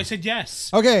 Okay. So I said yes.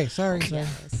 Okay, sorry.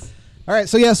 Yes. All right,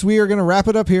 so yes, we are going to wrap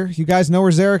it up here. You guys know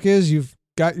where Zarek is. You've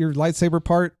got your lightsaber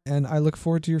part, and I look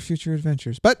forward to your future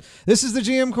adventures. But this is the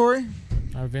GM, Corey.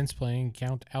 I'm Vince playing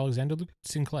Count Alexander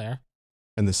Sinclair.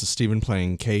 And this is Steven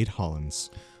playing Cade Hollins.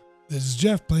 This is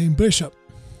Jeff playing Bishop.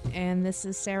 And this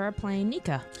is Sarah playing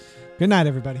Nika. Good night,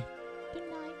 everybody. Good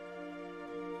night.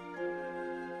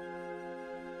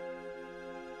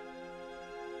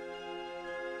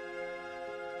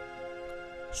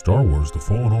 Star Wars The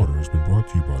Fallen Order has been brought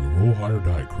to you by the Roll Higher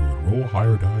Die crew at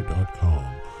RollHigherDie.com.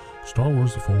 Star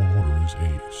Wars The Fallen Order is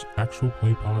a actual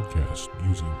play podcast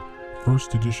using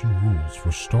first edition rules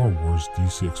for Star Wars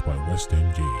D6 by West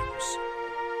End Games.